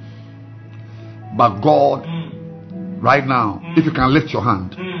clearly. But God, right now, if you can lift your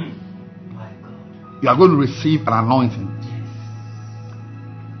hand, you are going to receive an anointing.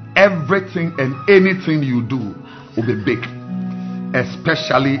 Everything and anything you do will be big,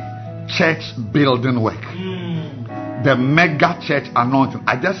 especially church building work. The mega church anointing.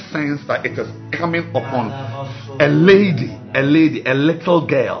 I just sense that it is coming upon a lady, a little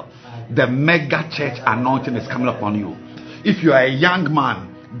girl. The mega church anointing is coming upon you. If you are a young man,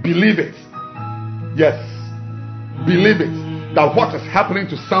 believe it. Yes, believe it. That what is happening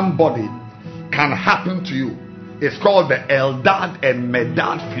to somebody can happen to you. It's called the Eldad and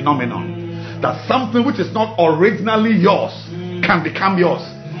Medad phenomenon. That something which is not originally yours can become yours.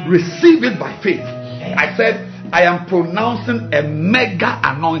 Receive it by faith. I said, I am pronouncing a mega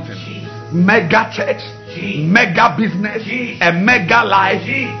anointing, mega church, mega business, a mega life.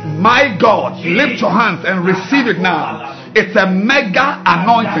 My God, lift your hands and receive it now. It's a mega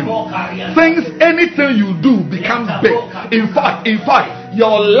anointing. Things, anything you do becomes big. In fact,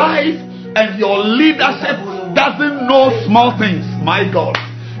 your life and your leadership doesn't know small things. My God,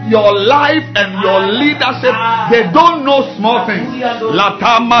 your life and your leadership, they don't know small things.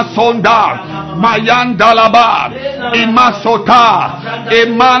 Latama sonda, mayandalaba, imasota,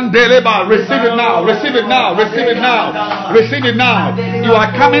 imandeleba. Receive it now, receive it now, receive it now, receive it now. You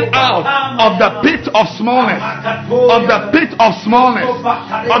are coming out of the pit of smallness, of the pit of smallness,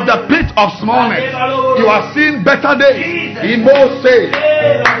 of the pit of smallness. You are seeing better days. Imose,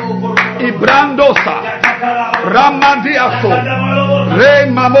 Ibrandosa, Ramadiaso, Re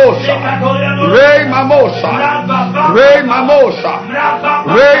Mamosa, Re Mamosa, Re Mamosa,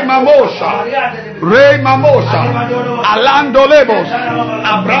 Re Mamosa, Re Mamosa, Alando Lebos,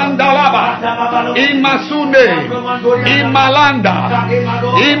 Abrandalaba, Imasune, Imalanda,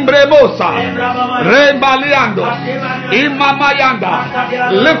 Imbrebosa, Re Baliando, Imamayanda.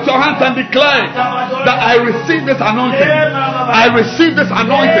 Lift your hands and declare that I receive this anointing. I receive this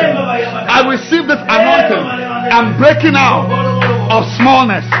anointing. I receive this anointing. I'm breaking out of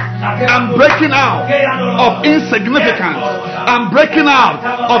smallness. I'm breaking out of insignificance. I'm breaking out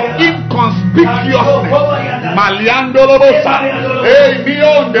of inconspicuousness. Maliando lobosa. Hey,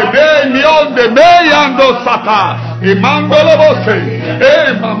 mionde, meyando sata. Imando lobose.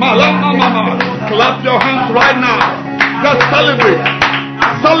 Hey, mama. Clap your hands right now. Just celebrate.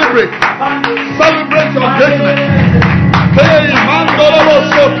 Celebrate. Celebrate your greatness. Hey, mandolobo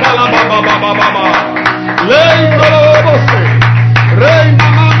sokala baba baba baba. Lay mandolobo se. Rey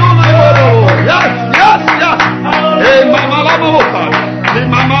mama no. Yes, yes, yes. Hey, mama la baba. Hey,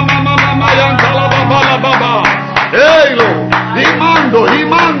 mama yantala baba la baba. Hey, lo. Imando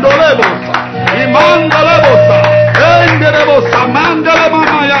lebosa. Imando lebosa. Hey, lebosa. Mandele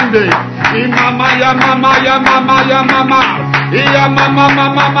mama yande. Imama ya mama ya mama ya mama. Iya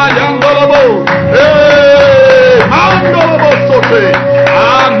mama yandolobo. Hey, mandolobo sote.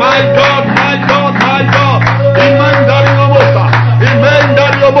 Ah, my God, my God, my God. Imandari obosa.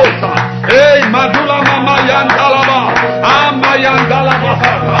 Imandari obosa. Hey, madula mama yandalaba. Ama yandalaba.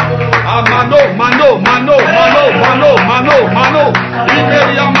 Mano.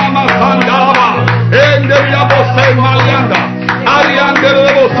 Iberia mama sandalaba. Enderia bose malianda.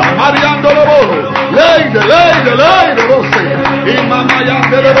 Ariandolobosa. Ariandolobo. Lady bose. Imama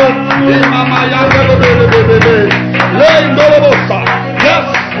yandelebo. Lady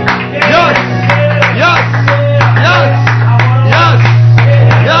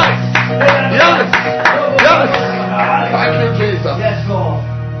yes. Thank you, Jesus. Yes, Lord.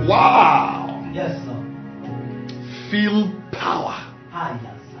 Wow. Yes, Lord. Feel power. Ah,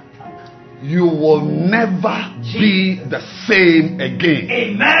 yes, Satan. You will never be the same again.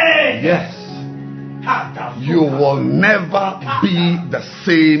 Amen. Yes. You will never be the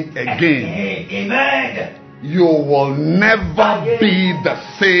same again. Amen. You will never be the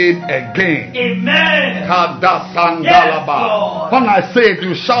same again. Amen. Yes, when I say it,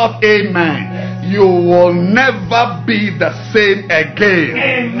 you shout amen. You will never be the same again.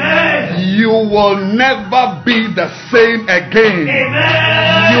 Amen. You will never be the same again.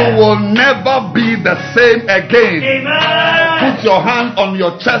 Amen. You will never be the same again. Amen. Put your hand on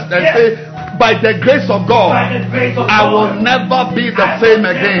your chest and say, by the grace of God, I will never be the same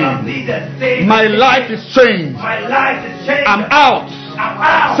again. My life is changed. I'm out.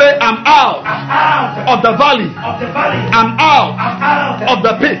 Say, I'm out of the valley. I'm out of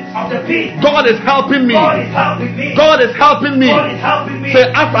the pit. God is helping me. God is helping me.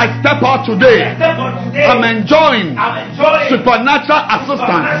 Say, as I step out today, I'm enjoying supernatural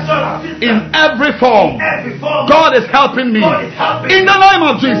assistance in every form. God is helping me. In the name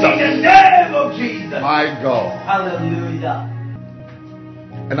of Jesus. My God. Hallelujah.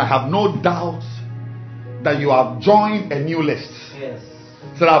 And I have no doubt that you have joined a new list. Yes.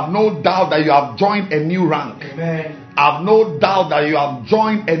 So I have no doubt that you have joined a new rank. Amen. I have no doubt that you have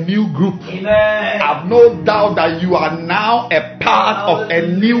joined a new group. Amen. I have no doubt that you are now a part of a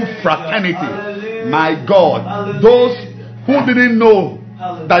new fraternity. Hallelujah. My God. Hallelujah. Those who didn't know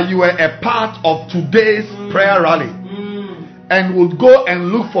Hallelujah. that you were a part of today's prayer rally and would go and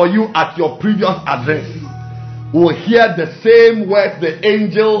look for you at your previous address will hear the same words the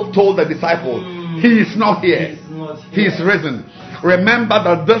angel told the disciples. He is not here. He is risen. Remember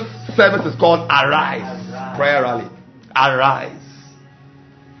that this service is called Arise Prayer Rally. Arise.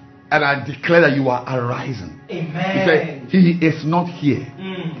 And I declare that you are arising. Amen. He said, he is not here.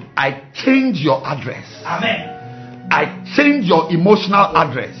 I change your address. Amen. I change your emotional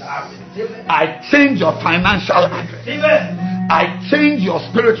address. I change your financial address. I change your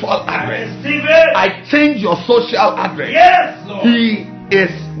spiritual address. I change your social address. Yes, Lord. He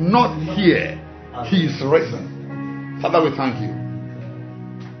is not here. He is risen. Father, we thank you.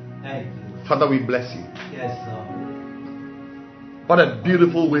 Thank you. Father, we bless you. Yes, Lord. What a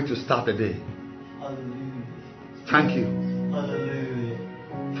beautiful way to start the day. Hallelujah. Thank you Hallelujah.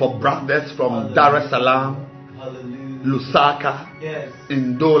 for brothers from Dar es Salaam, Hallelujah. Lusaka, Yes.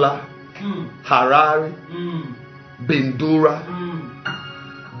 Ndola, Harare, Bindura.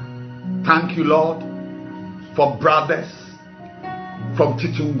 Thank you, Lord, for brothers from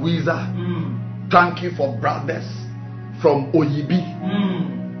Chichungwiza. Thank you for brothers from Oyibi,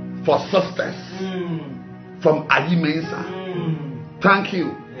 for sisters from Ayimensa. Thank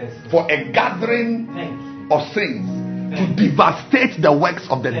you for a gathering of saints to devastate the works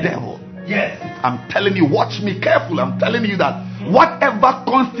of the devil. Yes. I'm telling you, watch me carefully. I'm telling you that whatever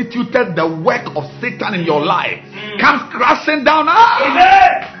constituted the work of Satan in your life comes crashing down.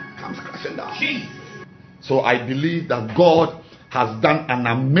 Amen. Comes crashing down. Jesus. So I believe that God has done an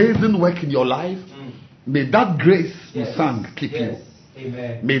amazing work in your life. May that grace you sang keep you.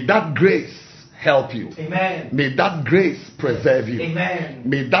 Amen. May that grace help you. Amen. May that grace preserve you. Amen.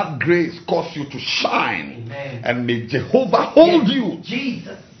 May that grace cause you to shine. Amen. And may Jehovah hold you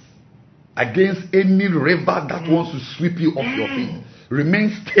Jesus. against any river that wants to sweep you off your feet.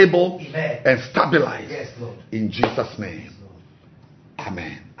 Remain stable and stabilized. Yes, Lord. In Jesus' name. Yes, Lord.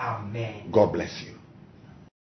 Amen. Amen. God bless you.